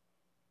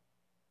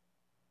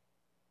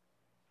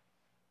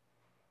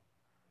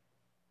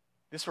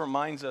 This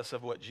reminds us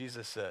of what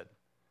Jesus said,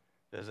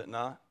 does it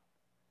not?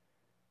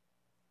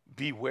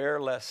 Beware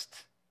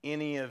lest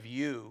any of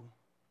you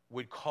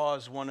would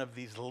cause one of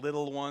these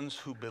little ones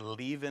who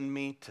believe in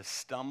me to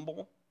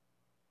stumble.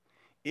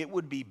 It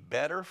would be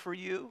better for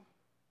you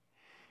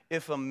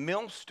if a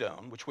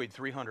millstone, which weighed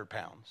 300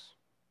 pounds,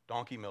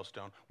 donkey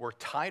millstone, were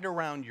tied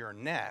around your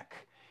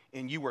neck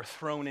and you were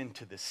thrown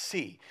into the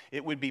sea.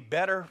 It would be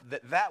better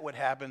that that would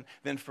happen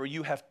than for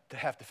you to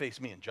have to face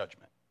me in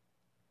judgment.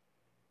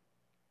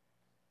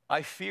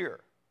 I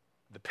fear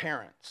the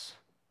parents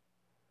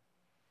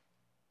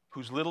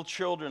whose little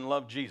children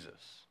love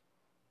Jesus,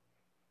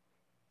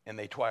 and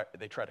they try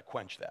to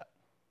quench that.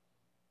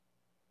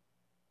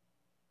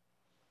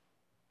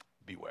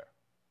 Beware.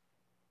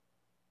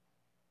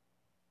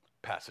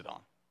 Pass it on.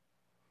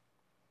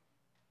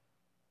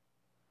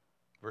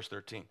 Verse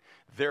 13.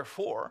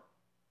 Therefore,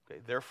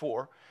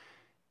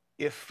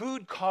 if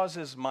food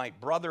causes my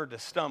brother to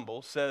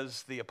stumble,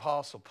 says the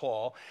Apostle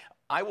Paul,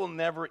 I will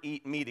never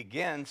eat meat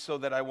again so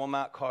that I will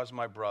not cause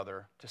my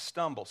brother to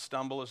stumble.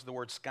 Stumble is the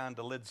word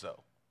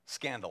scandalizo,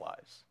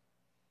 scandalize.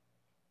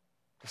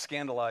 To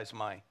scandalize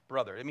my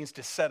brother. It means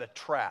to set a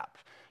trap,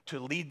 to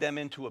lead them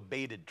into a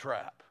baited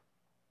trap.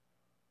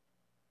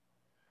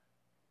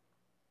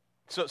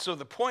 So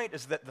the point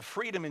is that the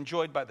freedom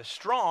enjoyed by the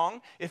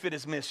strong, if it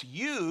is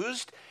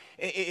misused,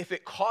 if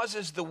it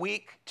causes the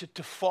weak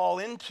to fall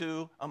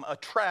into a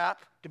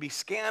trap, to be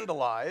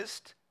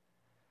scandalized,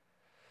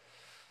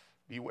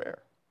 beware.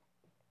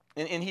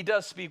 And he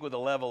does speak with a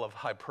level of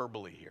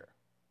hyperbole here.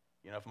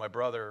 You know, if my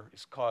brother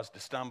is caused to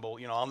stumble,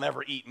 I'll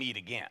never eat meat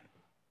again.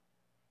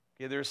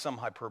 Okay, there's some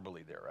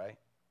hyperbole there, right?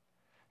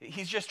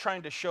 He's just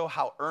trying to show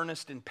how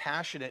earnest and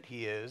passionate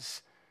he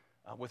is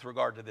with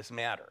regard to this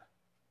matter,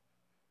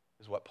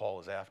 is what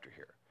Paul is after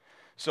here.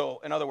 So,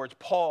 in other words,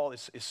 Paul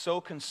is so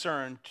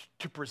concerned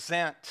to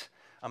present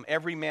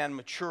every man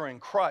mature in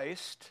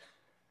Christ.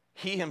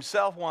 He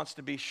himself wants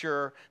to be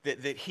sure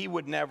that he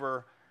would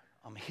never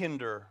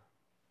hinder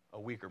a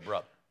weaker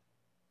brother.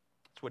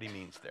 That's what he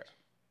means there.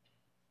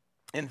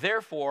 And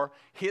therefore,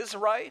 his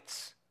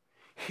rights,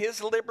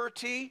 his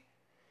liberty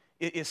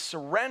is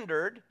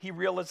surrendered. He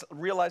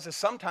realizes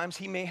sometimes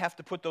he may have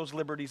to put those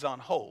liberties on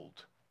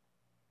hold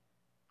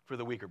for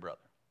the weaker brother.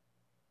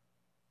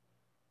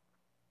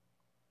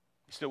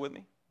 You still with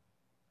me?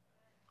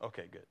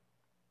 Okay, good.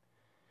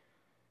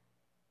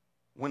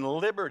 When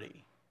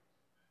liberty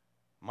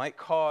might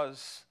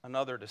cause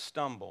another to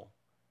stumble,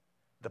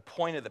 the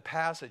point of the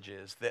passage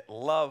is that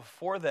love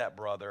for that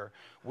brother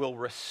will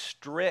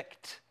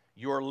restrict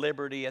your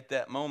liberty at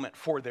that moment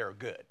for their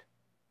good.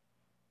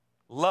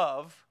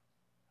 Love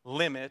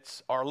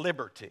limits our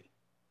liberty.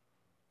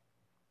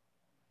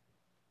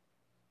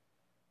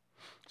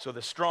 So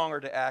the strong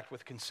are to act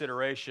with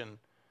consideration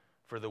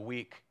for the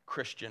weak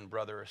Christian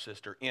brother or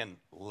sister in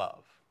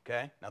love.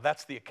 Okay? Now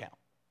that's the account.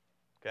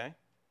 Okay?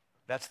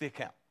 That's the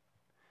account.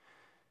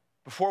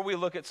 Before we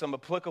look at some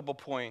applicable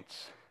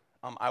points,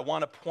 I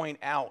want to point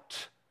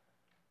out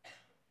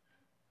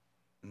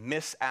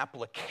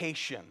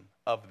misapplication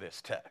of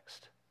this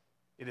text.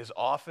 It is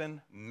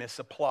often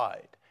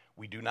misapplied.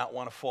 We do not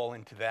want to fall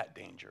into that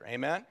danger.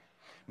 Amen?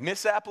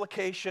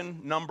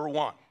 Misapplication number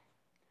one.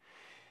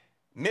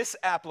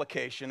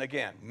 Misapplication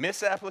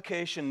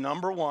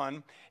number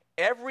one,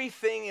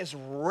 everything is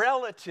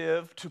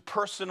relative to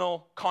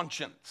personal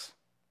conscience.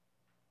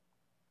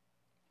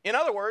 In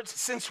other words,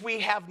 since we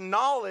have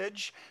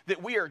knowledge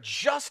that we are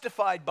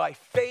justified by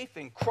faith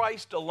in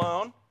Christ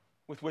alone,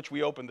 with which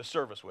we opened the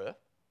service with,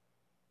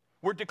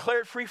 we're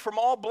declared free from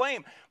all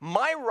blame.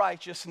 My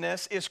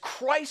righteousness is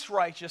Christ's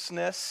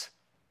righteousness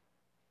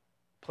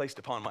placed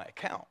upon my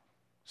account.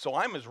 So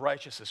I'm as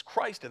righteous as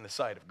Christ in the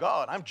sight of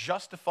God. I'm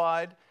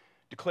justified,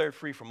 declared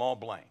free from all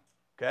blame.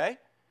 Okay?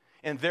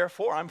 And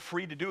therefore, I'm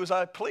free to do as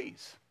I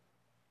please.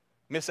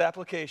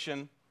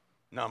 Misapplication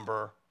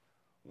number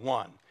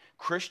one.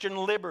 Christian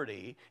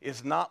liberty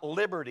is not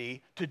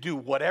liberty to do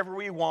whatever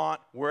we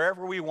want,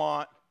 wherever we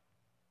want,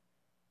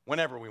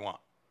 whenever we want.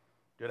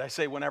 Did I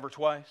say whenever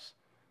twice?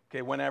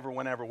 Okay, whenever,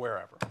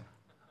 wherever.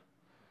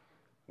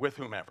 with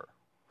whomever.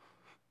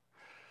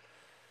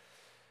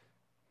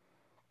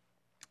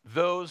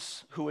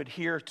 Those who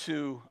adhere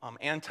to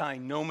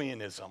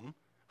antinomianism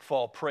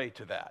fall prey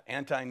to that.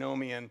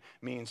 Antinomian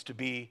means to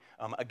be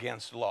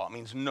against law. It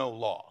means no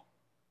law,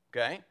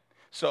 okay?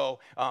 So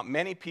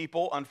many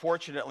people,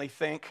 unfortunately,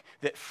 think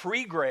that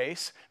free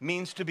grace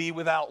means to be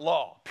without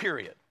law,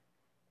 period.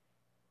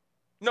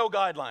 No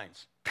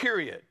guidelines,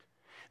 period.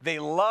 They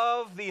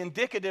love the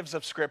indicatives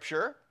of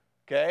Scripture,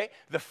 okay?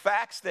 The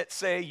facts that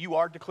say you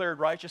are declared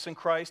righteous in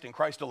Christ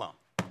alone.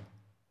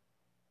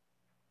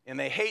 And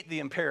they hate the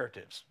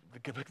imperatives,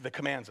 the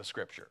commands of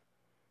Scripture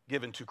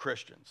given to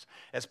Christians,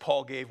 as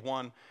Paul gave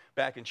one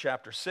back in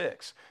chapter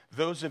 6.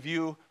 Those of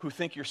you who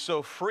think you're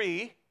so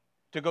free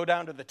to go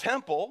down to the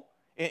temple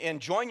and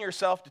join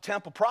yourself to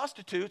temple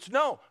prostitutes,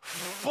 no,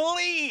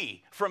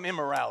 flee from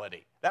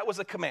immorality. That was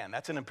a command.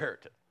 That's an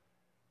imperative.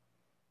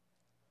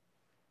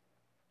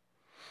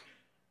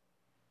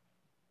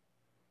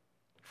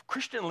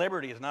 Christian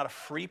liberty is not a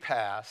free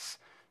pass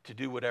to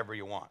do whatever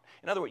you want.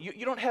 In other words,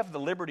 you don't have the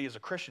liberty as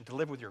a Christian to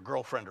live with your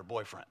girlfriend or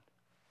boyfriend.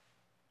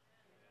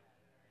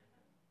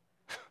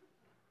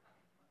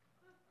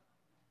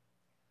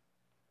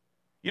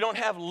 You don't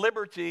have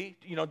liberty,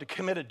 to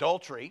commit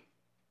adultery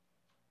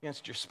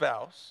against your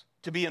spouse,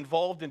 to be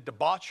involved in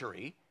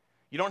debauchery.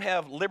 You don't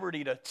have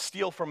liberty to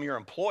steal from your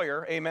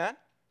employer, amen?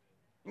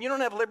 And you don't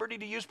have liberty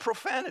to use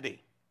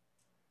profanity.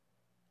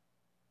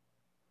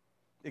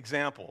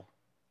 Example.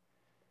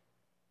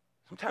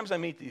 Sometimes I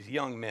meet these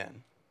young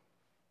men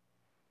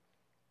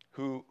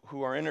who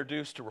are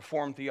introduced to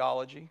Reformed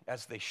theology,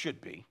 as they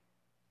should be.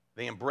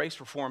 They embrace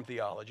Reformed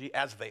theology,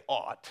 as they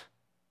ought,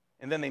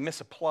 and then they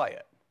misapply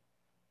it.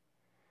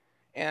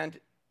 And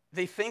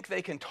they think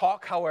they can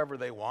talk however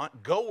they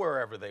want, go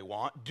wherever they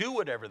want, do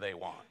whatever they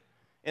want.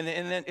 And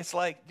then it's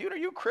like, dude, are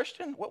you a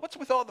Christian? What's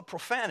with all the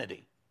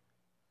profanity?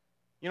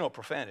 You know what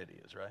profanity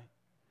is, right?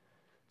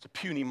 It's a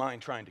puny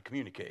mind trying to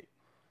communicate.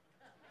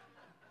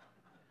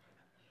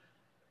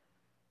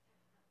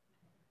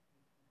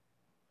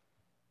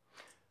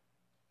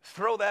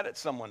 Throw that at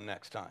someone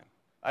next time.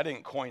 I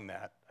didn't coin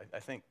that.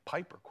 I think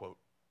Piper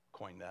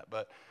coined that.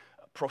 But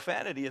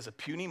profanity is a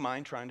puny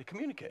mind trying to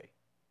communicate.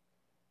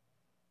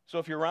 So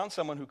if you're around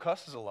someone who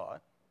cusses a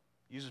lot,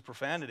 uses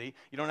profanity,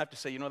 you don't have to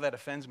say, that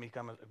offends me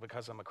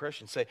because I'm a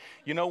Christian. Say,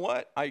 you know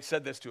what? I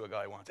said this to a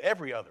guy once.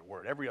 Every other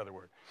word.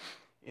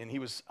 And he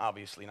was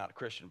obviously not a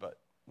Christian,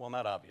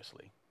 not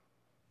obviously.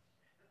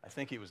 I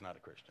think he was not a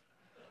Christian.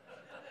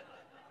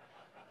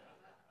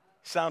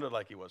 Sounded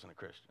like he wasn't a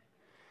Christian.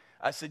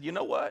 I said, you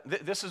know what?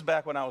 This is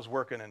back when I was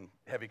working in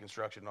heavy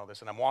construction and all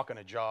this, and I'm walking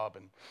a job,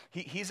 and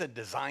he's a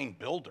design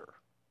builder.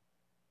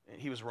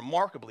 And he was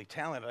remarkably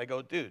talented. I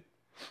go, dude,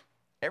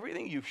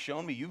 everything you've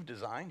shown me, you've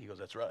designed? He goes,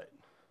 that's right.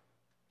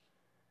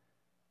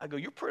 I go,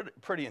 you're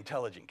pretty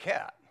intelligent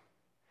cat.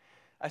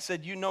 I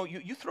said,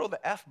 you throw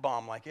the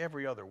F-bomb like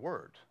every other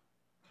word.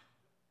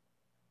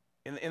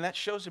 And that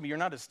shows me you're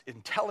not as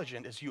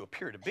intelligent as you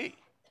appear to be.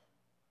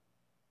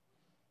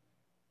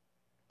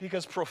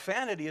 Because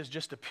profanity is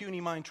just a puny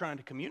mind trying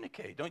to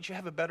communicate. Don't you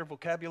have a better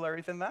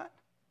vocabulary than that?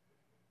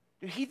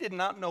 Dude, he did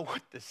not know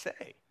what to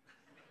say.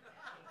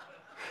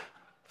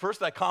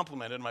 First I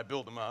complimented him, I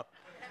build him up.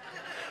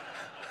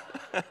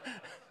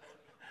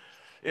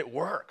 It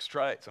works.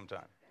 Try it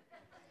sometime.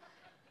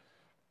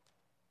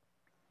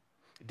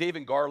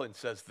 David Garland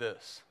says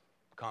this,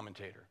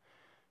 commentator,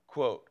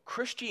 quote,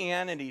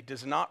 Christianity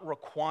does not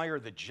require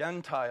the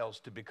Gentiles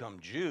to become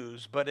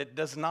Jews, but it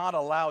does not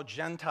allow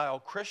Gentile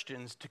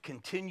Christians to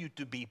continue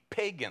to be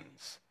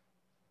pagans.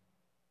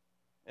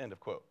 End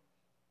of quote.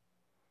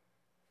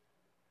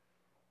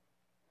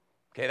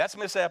 Okay, that's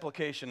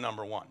misapplication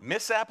number one.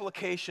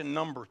 Misapplication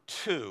number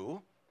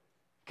two,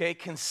 okay,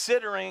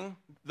 considering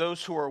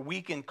those who are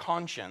weak in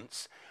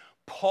conscience,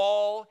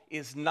 Paul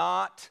is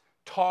not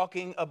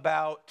talking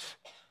about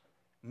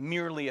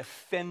merely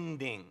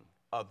offending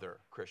other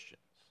Christians.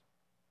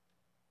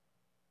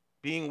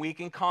 Being weak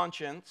in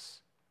conscience,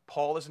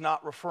 Paul is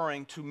not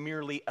referring to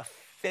merely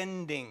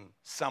offending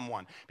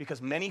someone,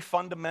 because many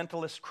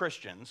fundamentalist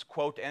Christians,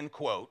 quote, end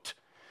quote,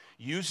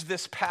 use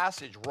this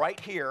passage right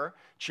here,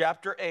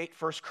 chapter 8,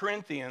 1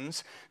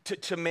 Corinthians,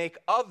 to make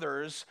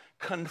others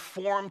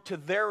conform to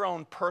their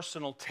own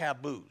personal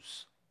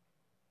taboos.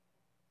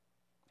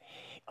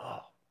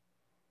 Oh.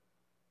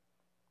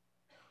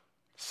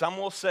 Some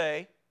will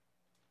say,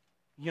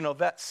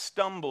 that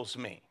stumbles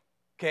me.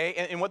 Okay,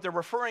 and what they're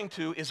referring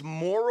to is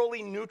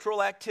morally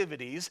neutral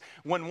activities,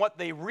 when what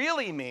they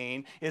really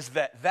mean is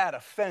that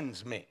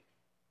offends me.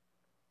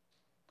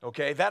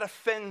 Okay, that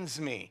offends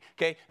me.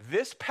 Okay,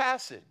 this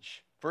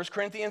passage, 1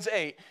 Corinthians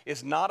 8,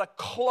 is not a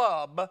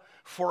club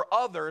for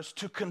others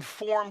to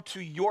conform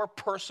to your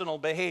personal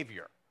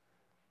behavior.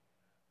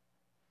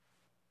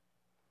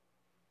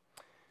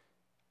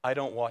 I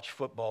don't watch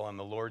football on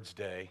the Lord's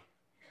Day,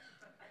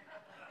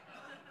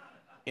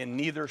 and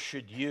neither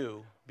should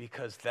you,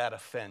 because that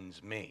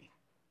offends me.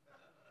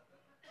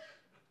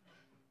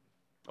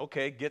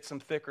 Okay, get some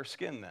thicker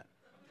skin then.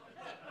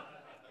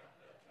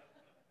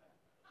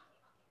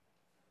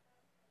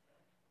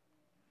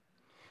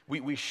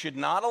 We should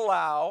not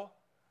allow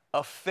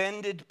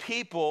offended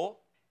people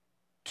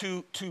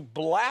to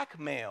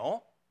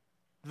blackmail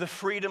the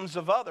freedoms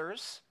of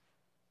others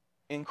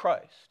in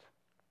Christ.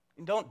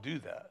 And don't do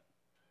that.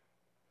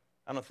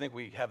 I don't think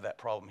we have that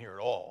problem here at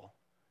all.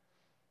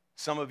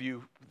 Some of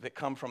you that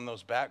come from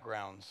those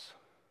backgrounds,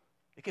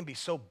 it can be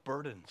so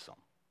burdensome.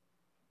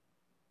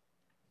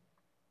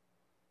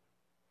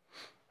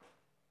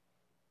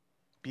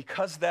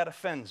 Because that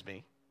offends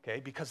me, okay,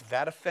 because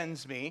that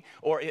offends me,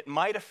 or it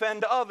might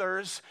offend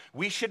others,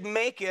 we should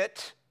make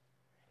it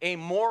a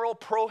moral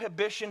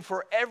prohibition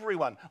for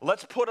everyone.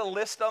 Let's put a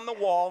list on the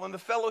wall in the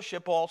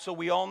fellowship hall so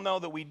we all know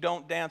that we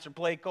don't dance or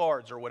play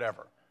cards or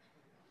whatever.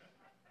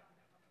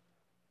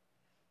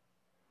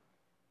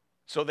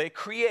 So they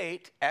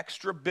create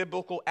extra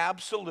biblical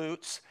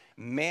absolutes,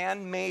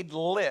 man-made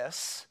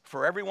lists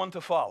for everyone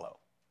to follow.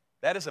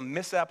 That is a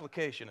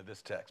misapplication of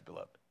this text,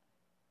 beloved.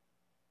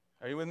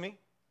 Are you with me?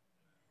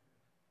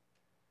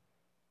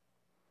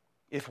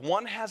 If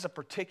one has a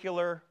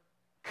particular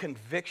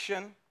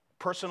conviction,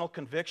 personal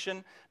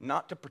conviction,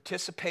 not to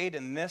participate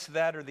in this,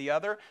 that, or the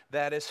other,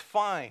 that is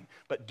fine.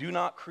 But do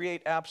not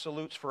create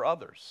absolutes for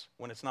others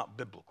when it's not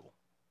biblical.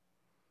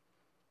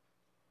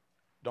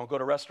 Don't go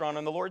to a restaurant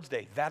on the Lord's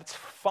Day. That's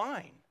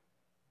fine.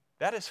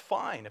 That is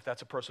fine if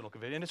that's a personal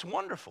conviction. And it's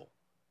wonderful.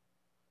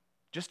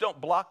 Just don't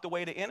block the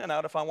way to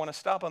In-N-Out if I want to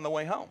stop on the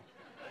way home.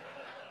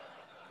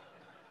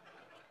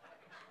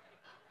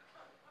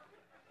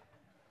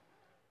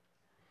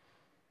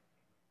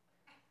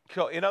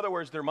 So, in other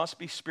words, there must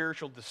be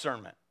spiritual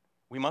discernment.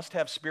 We must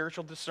have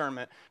spiritual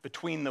discernment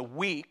between the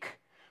weak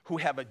who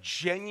have a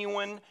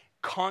genuine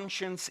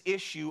conscience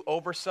issue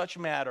over such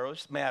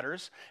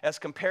matters as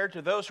compared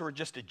to those who are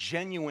just a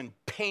genuine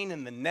pain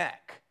in the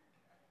neck,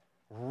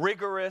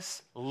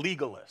 rigorous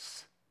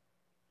legalists.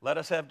 Let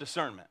us have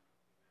discernment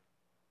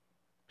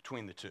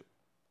between the two.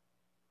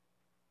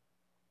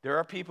 There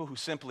are people who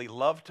simply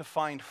love to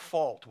find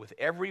fault with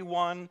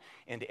everyone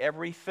and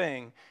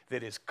everything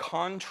that is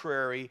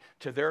contrary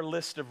to their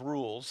list of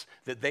rules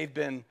that they've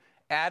been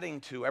adding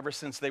to ever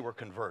since they were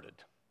converted.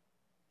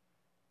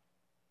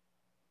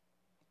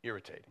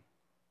 Irritating.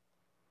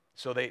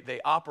 So they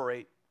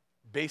operate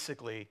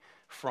basically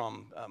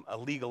from a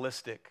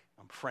legalistic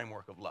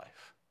framework of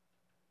life.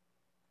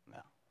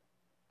 Now,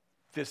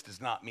 this does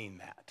not mean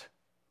that.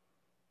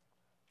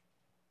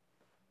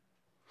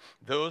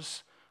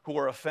 Those who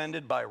are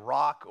offended by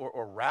rock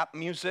or rap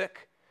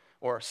music,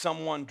 or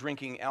someone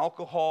drinking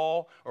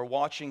alcohol or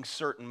watching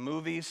certain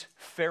movies,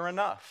 fair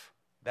enough.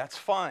 That's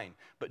fine.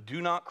 But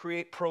do not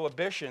create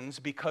prohibitions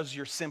because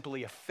you're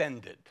simply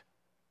offended.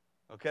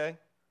 Okay?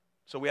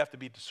 So we have to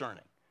be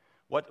discerning.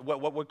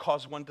 What would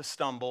cause one to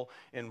stumble,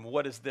 and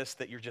what is this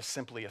that you're just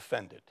simply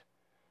offended?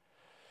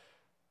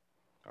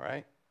 All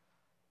right?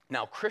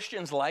 Now,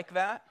 Christians like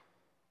that,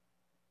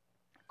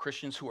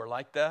 Christians who are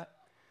like that,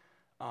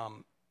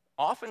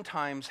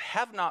 oftentimes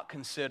have not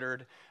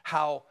considered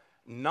how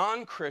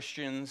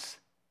non-Christians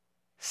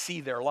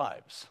see their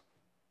lives.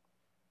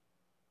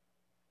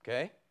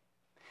 Okay?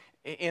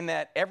 In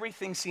that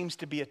everything seems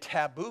to be a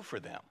taboo for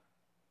them.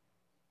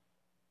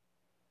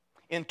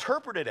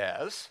 Interpreted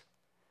as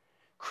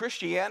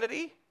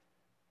Christianity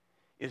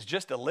is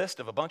just a list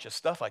of a bunch of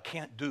stuff I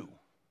can't do.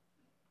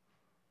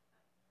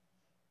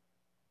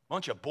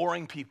 Bunch of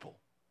boring people.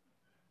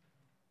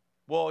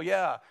 Well,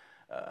 yeah,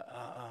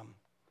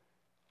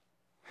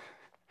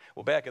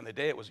 well, back in the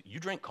day, it was, you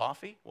drink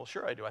coffee? Well,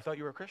 sure I do. I thought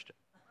you were a Christian.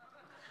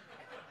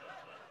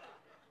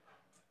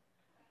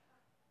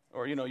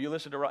 Or, you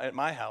listen to, at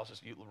my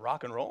house, you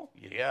rock and roll?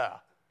 Yeah.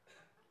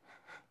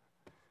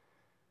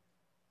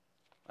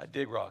 I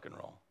dig rock and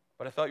roll.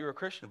 But I thought you were a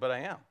Christian, but I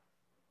am.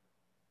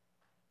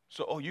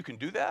 So, you can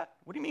do that?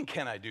 What do you mean,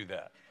 can I do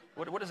that?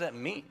 What does that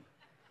mean?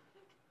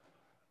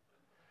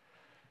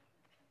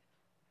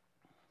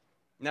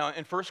 Now,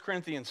 in 1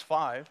 Corinthians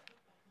 5,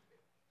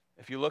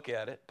 if you look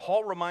at it,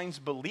 Paul reminds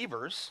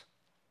believers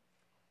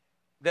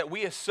that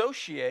we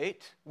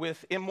associate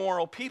with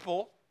immoral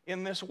people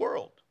in this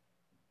world.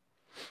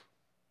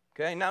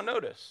 Okay, now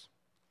notice.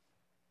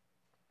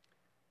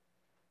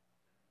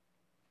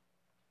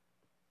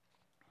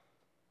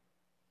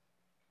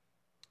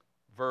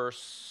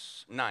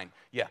 Verse 9.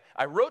 Yeah,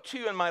 I wrote to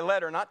you in my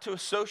letter not to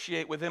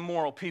associate with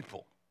immoral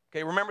people.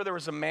 Okay, remember there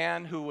was a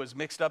man who was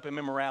mixed up in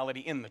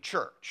immorality in the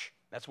church.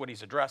 That's what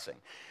he's addressing.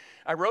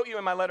 I wrote you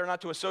in my letter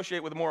not to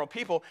associate with immoral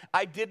people.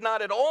 I did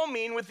not at all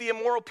mean with the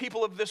immoral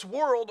people of this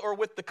world or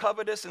with the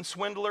covetous and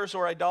swindlers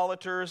or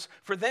idolaters,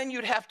 for then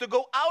you'd have to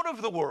go out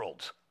of the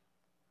world.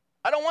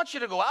 I don't want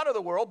you to go out of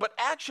the world, but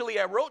actually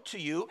I wrote to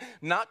you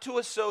not to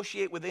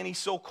associate with any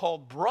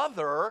so-called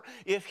brother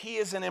if he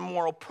is an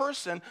immoral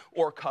person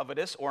or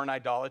covetous or an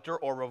idolater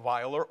or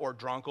reviler or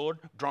drunkard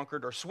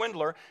or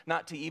swindler,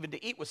 not to even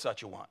to eat with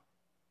such a one.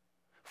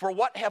 For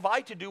what have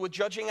I to do with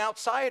judging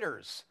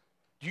outsiders?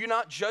 Do you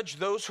not judge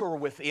those who are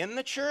within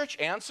the church?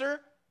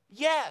 Answer,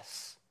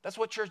 yes. That's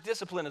what church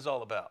discipline is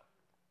all about.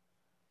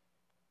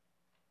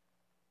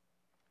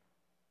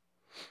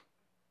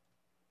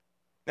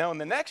 Now, in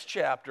the next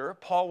chapter,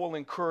 Paul will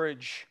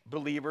encourage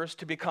believers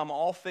to become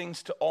all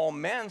things to all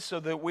men so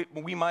that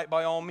we might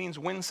by all means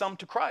win some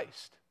to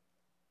Christ.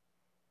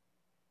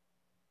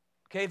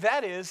 Okay,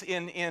 that is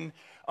in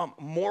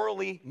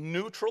morally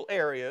neutral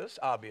areas,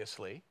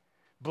 obviously,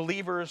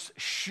 believers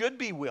should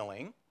be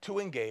willing to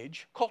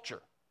engage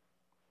culture.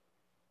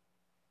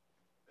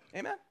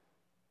 Amen?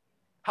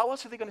 How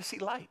else are they going to see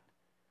light?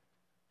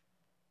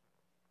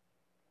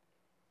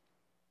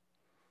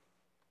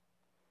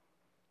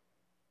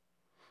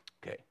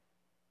 Okay,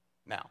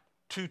 now,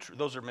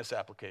 those are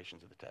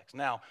misapplications of the text.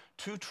 Now,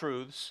 two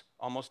truths,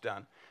 almost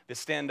done, that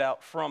stand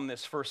out from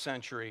this first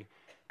century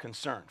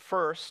concern.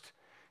 First,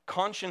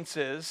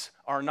 consciences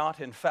are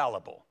not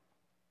infallible.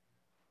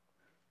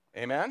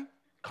 Amen?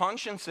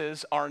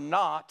 Consciences are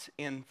not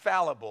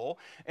infallible.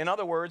 In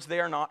other words, they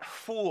are not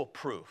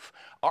foolproof.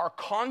 Our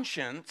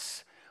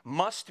conscience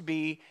must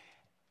be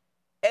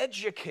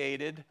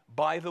educated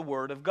by the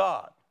Word of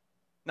God.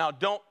 Now,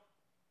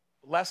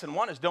 lesson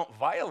one is don't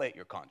violate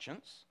your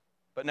conscience,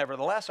 but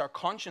nevertheless, our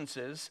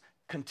consciences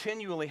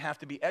continually have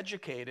to be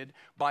educated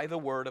by the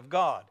Word of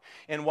God.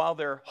 And while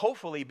they're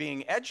hopefully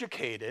being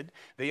educated,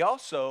 they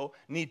also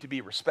need to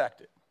be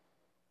respected.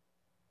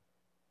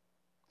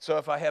 So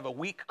if I have a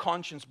weak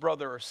conscience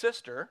brother or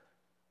sister,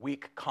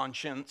 weak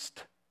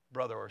conscienced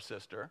brother or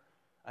sister,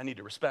 I need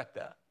to respect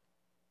that.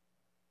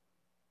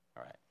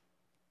 All right.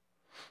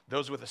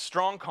 Those with a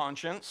strong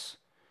conscience,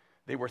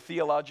 they were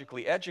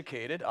theologically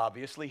educated,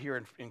 obviously,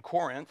 here in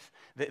Corinth.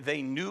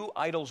 They knew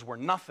idols were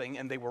nothing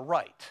and they were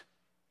right.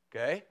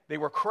 Okay? They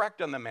were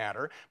correct on the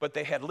matter, but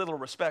they had little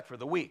respect for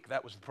the weak.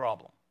 That was the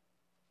problem.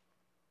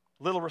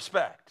 Little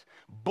respect.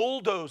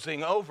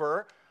 Bulldozing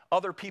over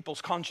other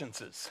people's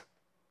consciences.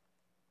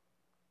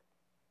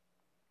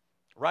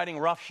 Riding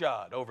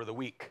roughshod over the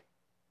weak.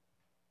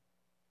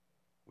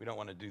 We don't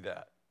want to do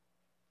that.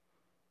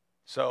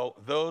 So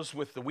those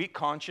with the weak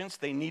conscience,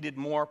 they needed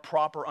more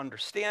proper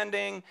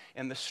understanding,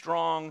 and the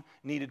strong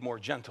needed more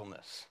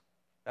gentleness.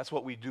 That's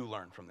what we do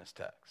learn from this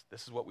text.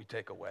 This is what we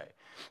take away.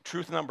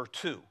 Truth number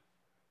 2,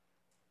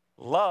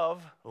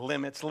 love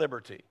limits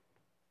liberty.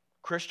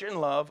 Christian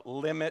love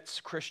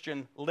limits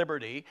Christian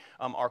liberty.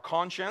 Our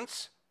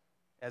conscience,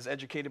 as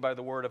educated by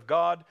the Word of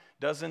God,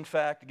 does in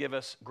fact give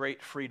us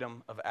great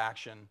freedom of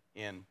action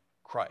in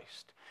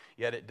Christ.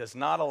 Yet it does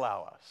not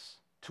allow us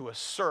to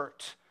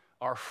assert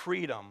our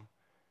freedom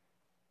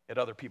at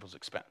other people's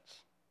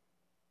expense.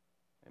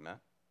 Amen?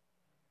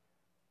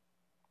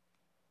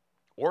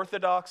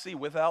 Orthodoxy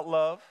without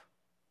love,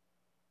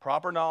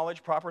 proper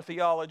knowledge, proper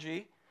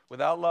theology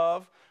without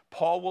love.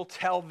 Paul will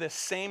tell this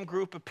same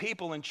group of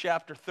people in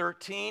chapter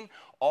 13,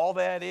 all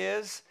that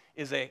is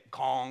a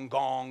gong,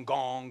 gong,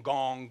 gong,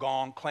 gong,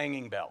 gong,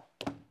 clanging bell.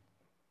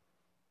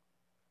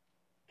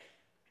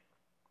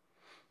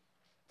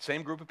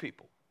 Same group of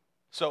people.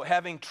 So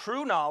having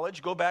true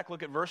knowledge, go back,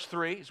 look at verse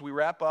 3 as we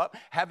wrap up.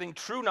 Having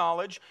true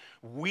knowledge,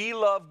 we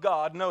love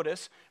God,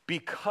 notice,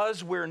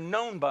 because we're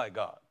known by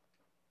God.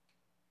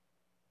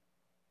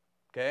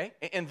 Okay?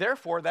 And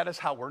therefore, that is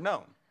how we're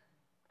known.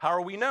 How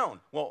are we known?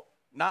 Well,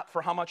 not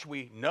for how much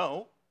we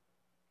know,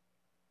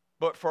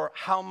 but for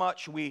how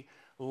much we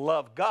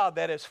love God,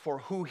 that is for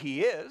who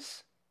He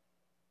is.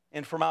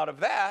 And from out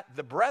of that,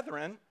 the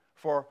brethren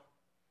for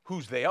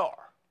whose they are.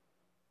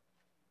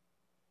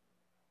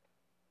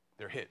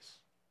 They're His.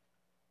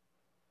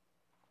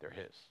 They're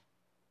His.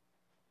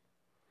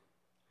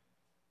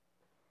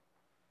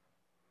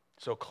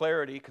 So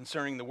clarity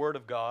concerning the Word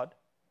of God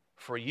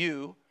for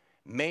you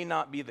may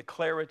not be the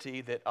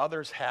clarity that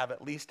others have,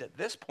 at least at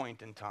this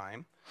point in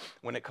time,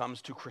 when it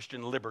comes to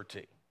Christian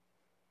liberty.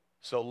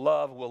 So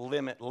love will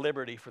limit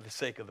liberty for the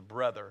sake of the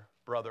brother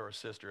or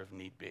sister if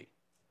need be.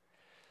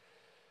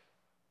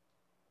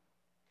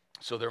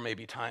 So there may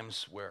be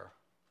times where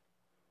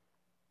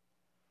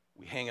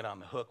we hang it on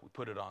the hook, we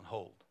put it on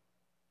hold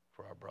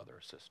for our brother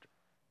or sister.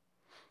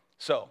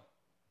 So,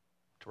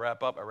 to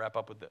wrap up, I wrap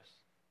up with this.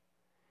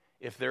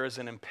 If there is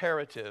an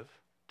imperative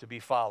to be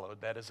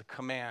followed, that is a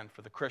command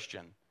for the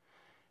Christian,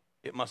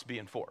 it must be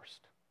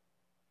enforced.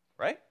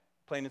 Right?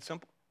 Plain and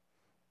simple.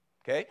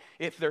 Okay?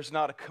 If there's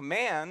not a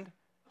command,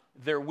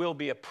 there will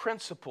be a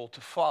principle to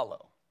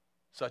follow,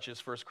 such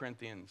as 1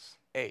 Corinthians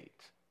 8.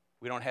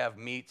 We don't have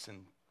meats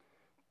and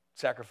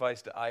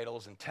sacrifice to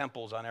idols and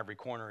temples on every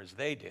corner as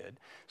they did.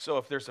 So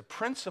if there's a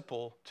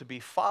principle to be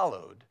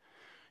followed,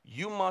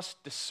 you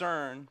must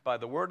discern by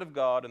the Word of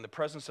God and the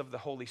presence of the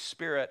Holy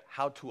Spirit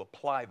how to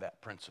apply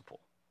that principle.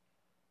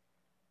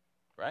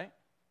 Right?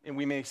 And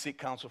we may seek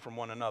counsel from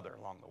one another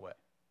along the way,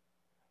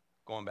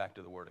 going back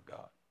to the Word of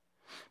God.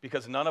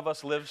 Because none of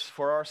us lives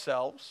for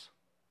ourselves,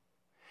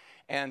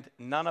 and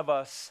none of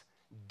us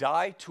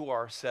die to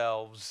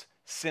ourselves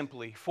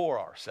simply for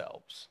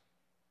ourselves.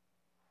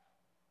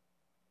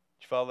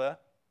 Did you follow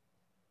that?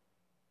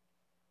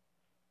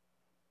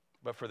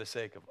 But for the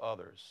sake of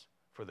others,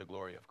 for the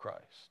glory of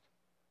Christ,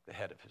 the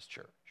head of His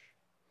church.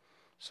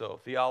 So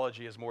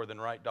theology is more than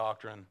right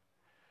doctrine.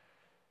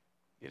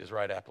 It is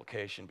right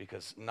application,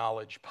 because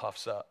knowledge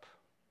puffs up,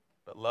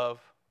 but love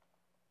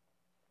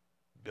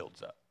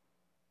builds up.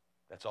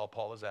 That's all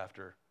Paul is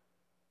after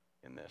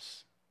in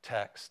this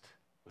text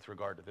with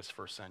regard to this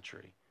first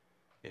century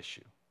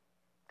issue.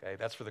 Okay,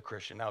 that's for the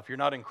Christian. Now, if you're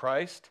not in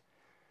Christ,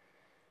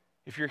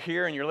 if you're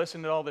here and you're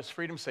listening to all this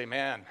freedom, say,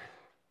 man,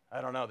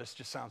 I don't know, this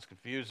just sounds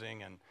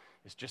confusing and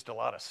it's just a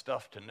lot of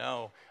stuff to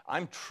know.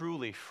 I'm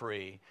truly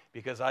free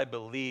because I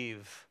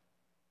believe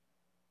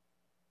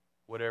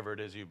whatever it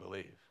is you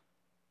believe.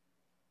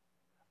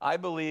 I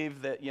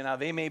believe that,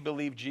 they may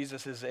believe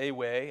Jesus is a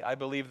way. I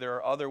believe there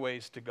are other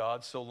ways to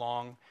God so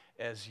long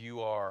as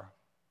you are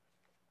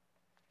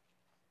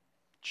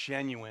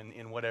genuine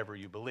in whatever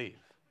you believe.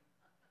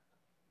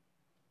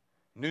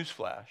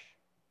 Newsflash.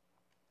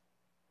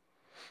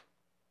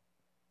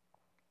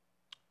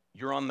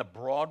 You're on the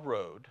broad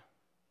road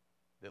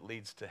that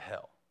leads to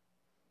hell,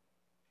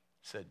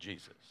 said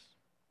Jesus.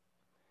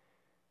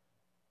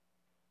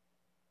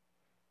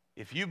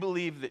 If you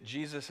believe that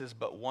Jesus is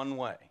but one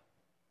way,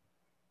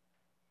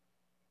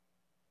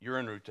 you're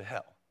en route to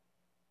hell.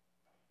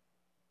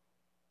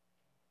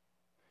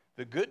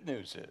 The good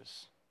news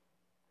is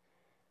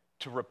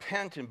to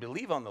repent and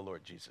believe on the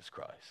Lord Jesus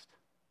Christ.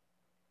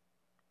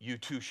 You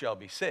too shall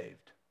be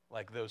saved,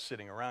 like those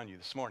sitting around you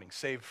this morning.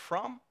 Saved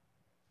from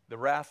the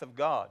wrath of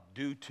God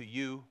due to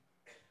you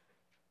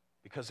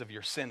because of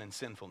your sin and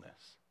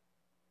sinfulness.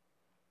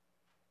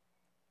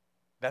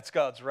 That's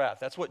God's wrath.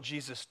 That's what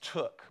Jesus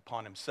took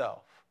upon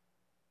himself.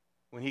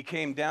 When he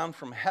came down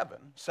from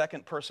heaven,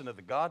 second person of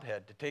the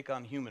Godhead, to take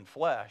on human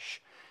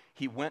flesh,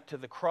 he went to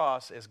the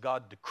cross as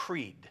God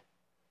decreed,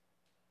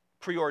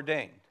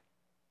 preordained.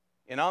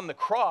 And on the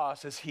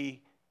cross, as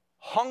he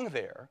hung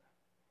there,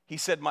 he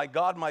said, my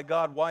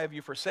God, why have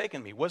you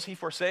forsaken me? Was he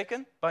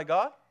forsaken by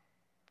God?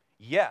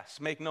 Yes,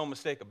 make no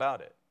mistake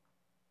about it.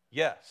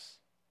 Yes.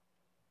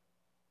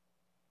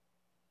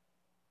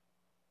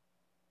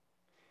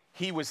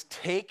 He was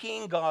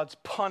taking God's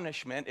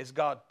punishment as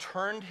God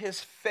turned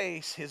his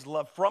face, his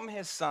love from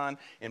his Son,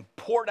 and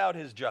poured out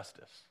his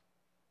justice.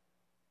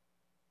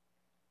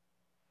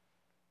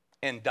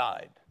 And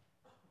died.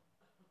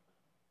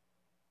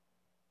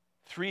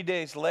 3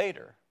 days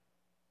later,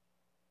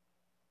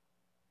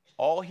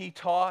 all he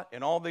taught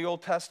and all the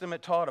Old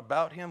Testament taught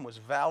about him was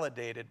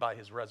validated by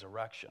his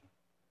resurrection.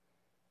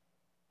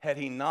 Had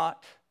he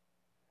not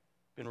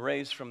been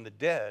raised from the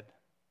dead,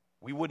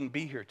 we wouldn't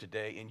be here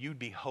today and you'd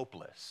be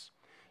hopeless.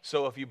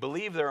 So if you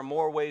believe there are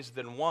more ways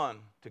than one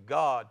to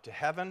God, to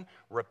heaven,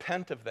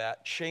 repent of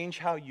that, change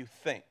how you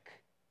think.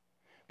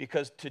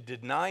 Because to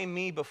deny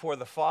me before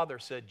the Father,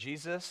 said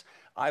Jesus,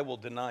 I will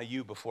deny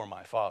you before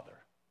my Father.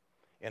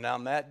 And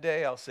on that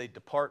day I'll say,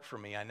 depart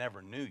from me, I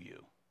never knew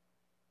you.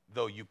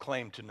 Though you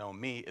claim to know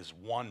me is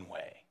one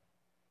way.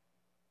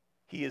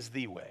 He is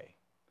the way.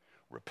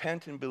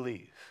 Repent and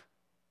believe,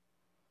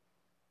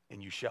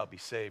 and you shall be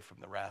saved from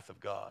the wrath of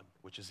God,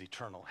 which is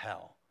eternal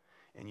hell,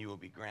 and you will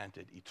be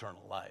granted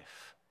eternal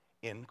life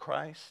in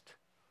Christ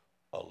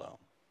alone.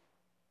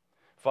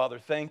 Father,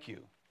 thank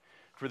you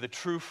for the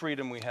true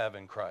freedom we have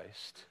in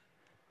Christ,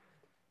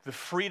 the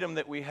freedom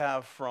that we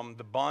have from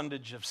the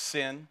bondage of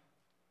sin,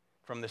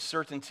 from the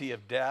certainty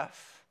of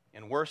death,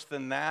 and worse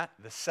than that,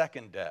 the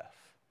second death,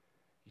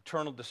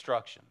 eternal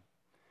destruction,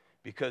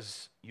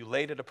 because you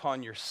laid it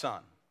upon your Son,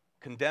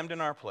 condemned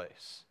in our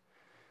place.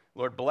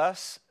 Lord,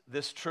 bless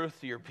this truth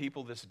to your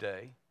people this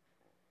day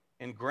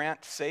and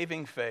grant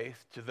saving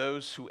faith to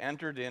those who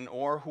entered in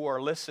or who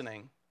are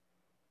listening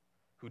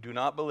who do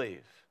not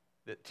believe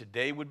that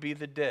today would be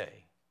the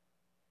day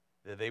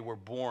that they were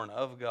born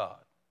of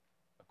God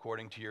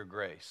according to your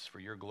grace for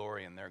your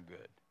glory and their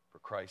good. For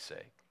Christ's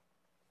sake,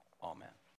 amen.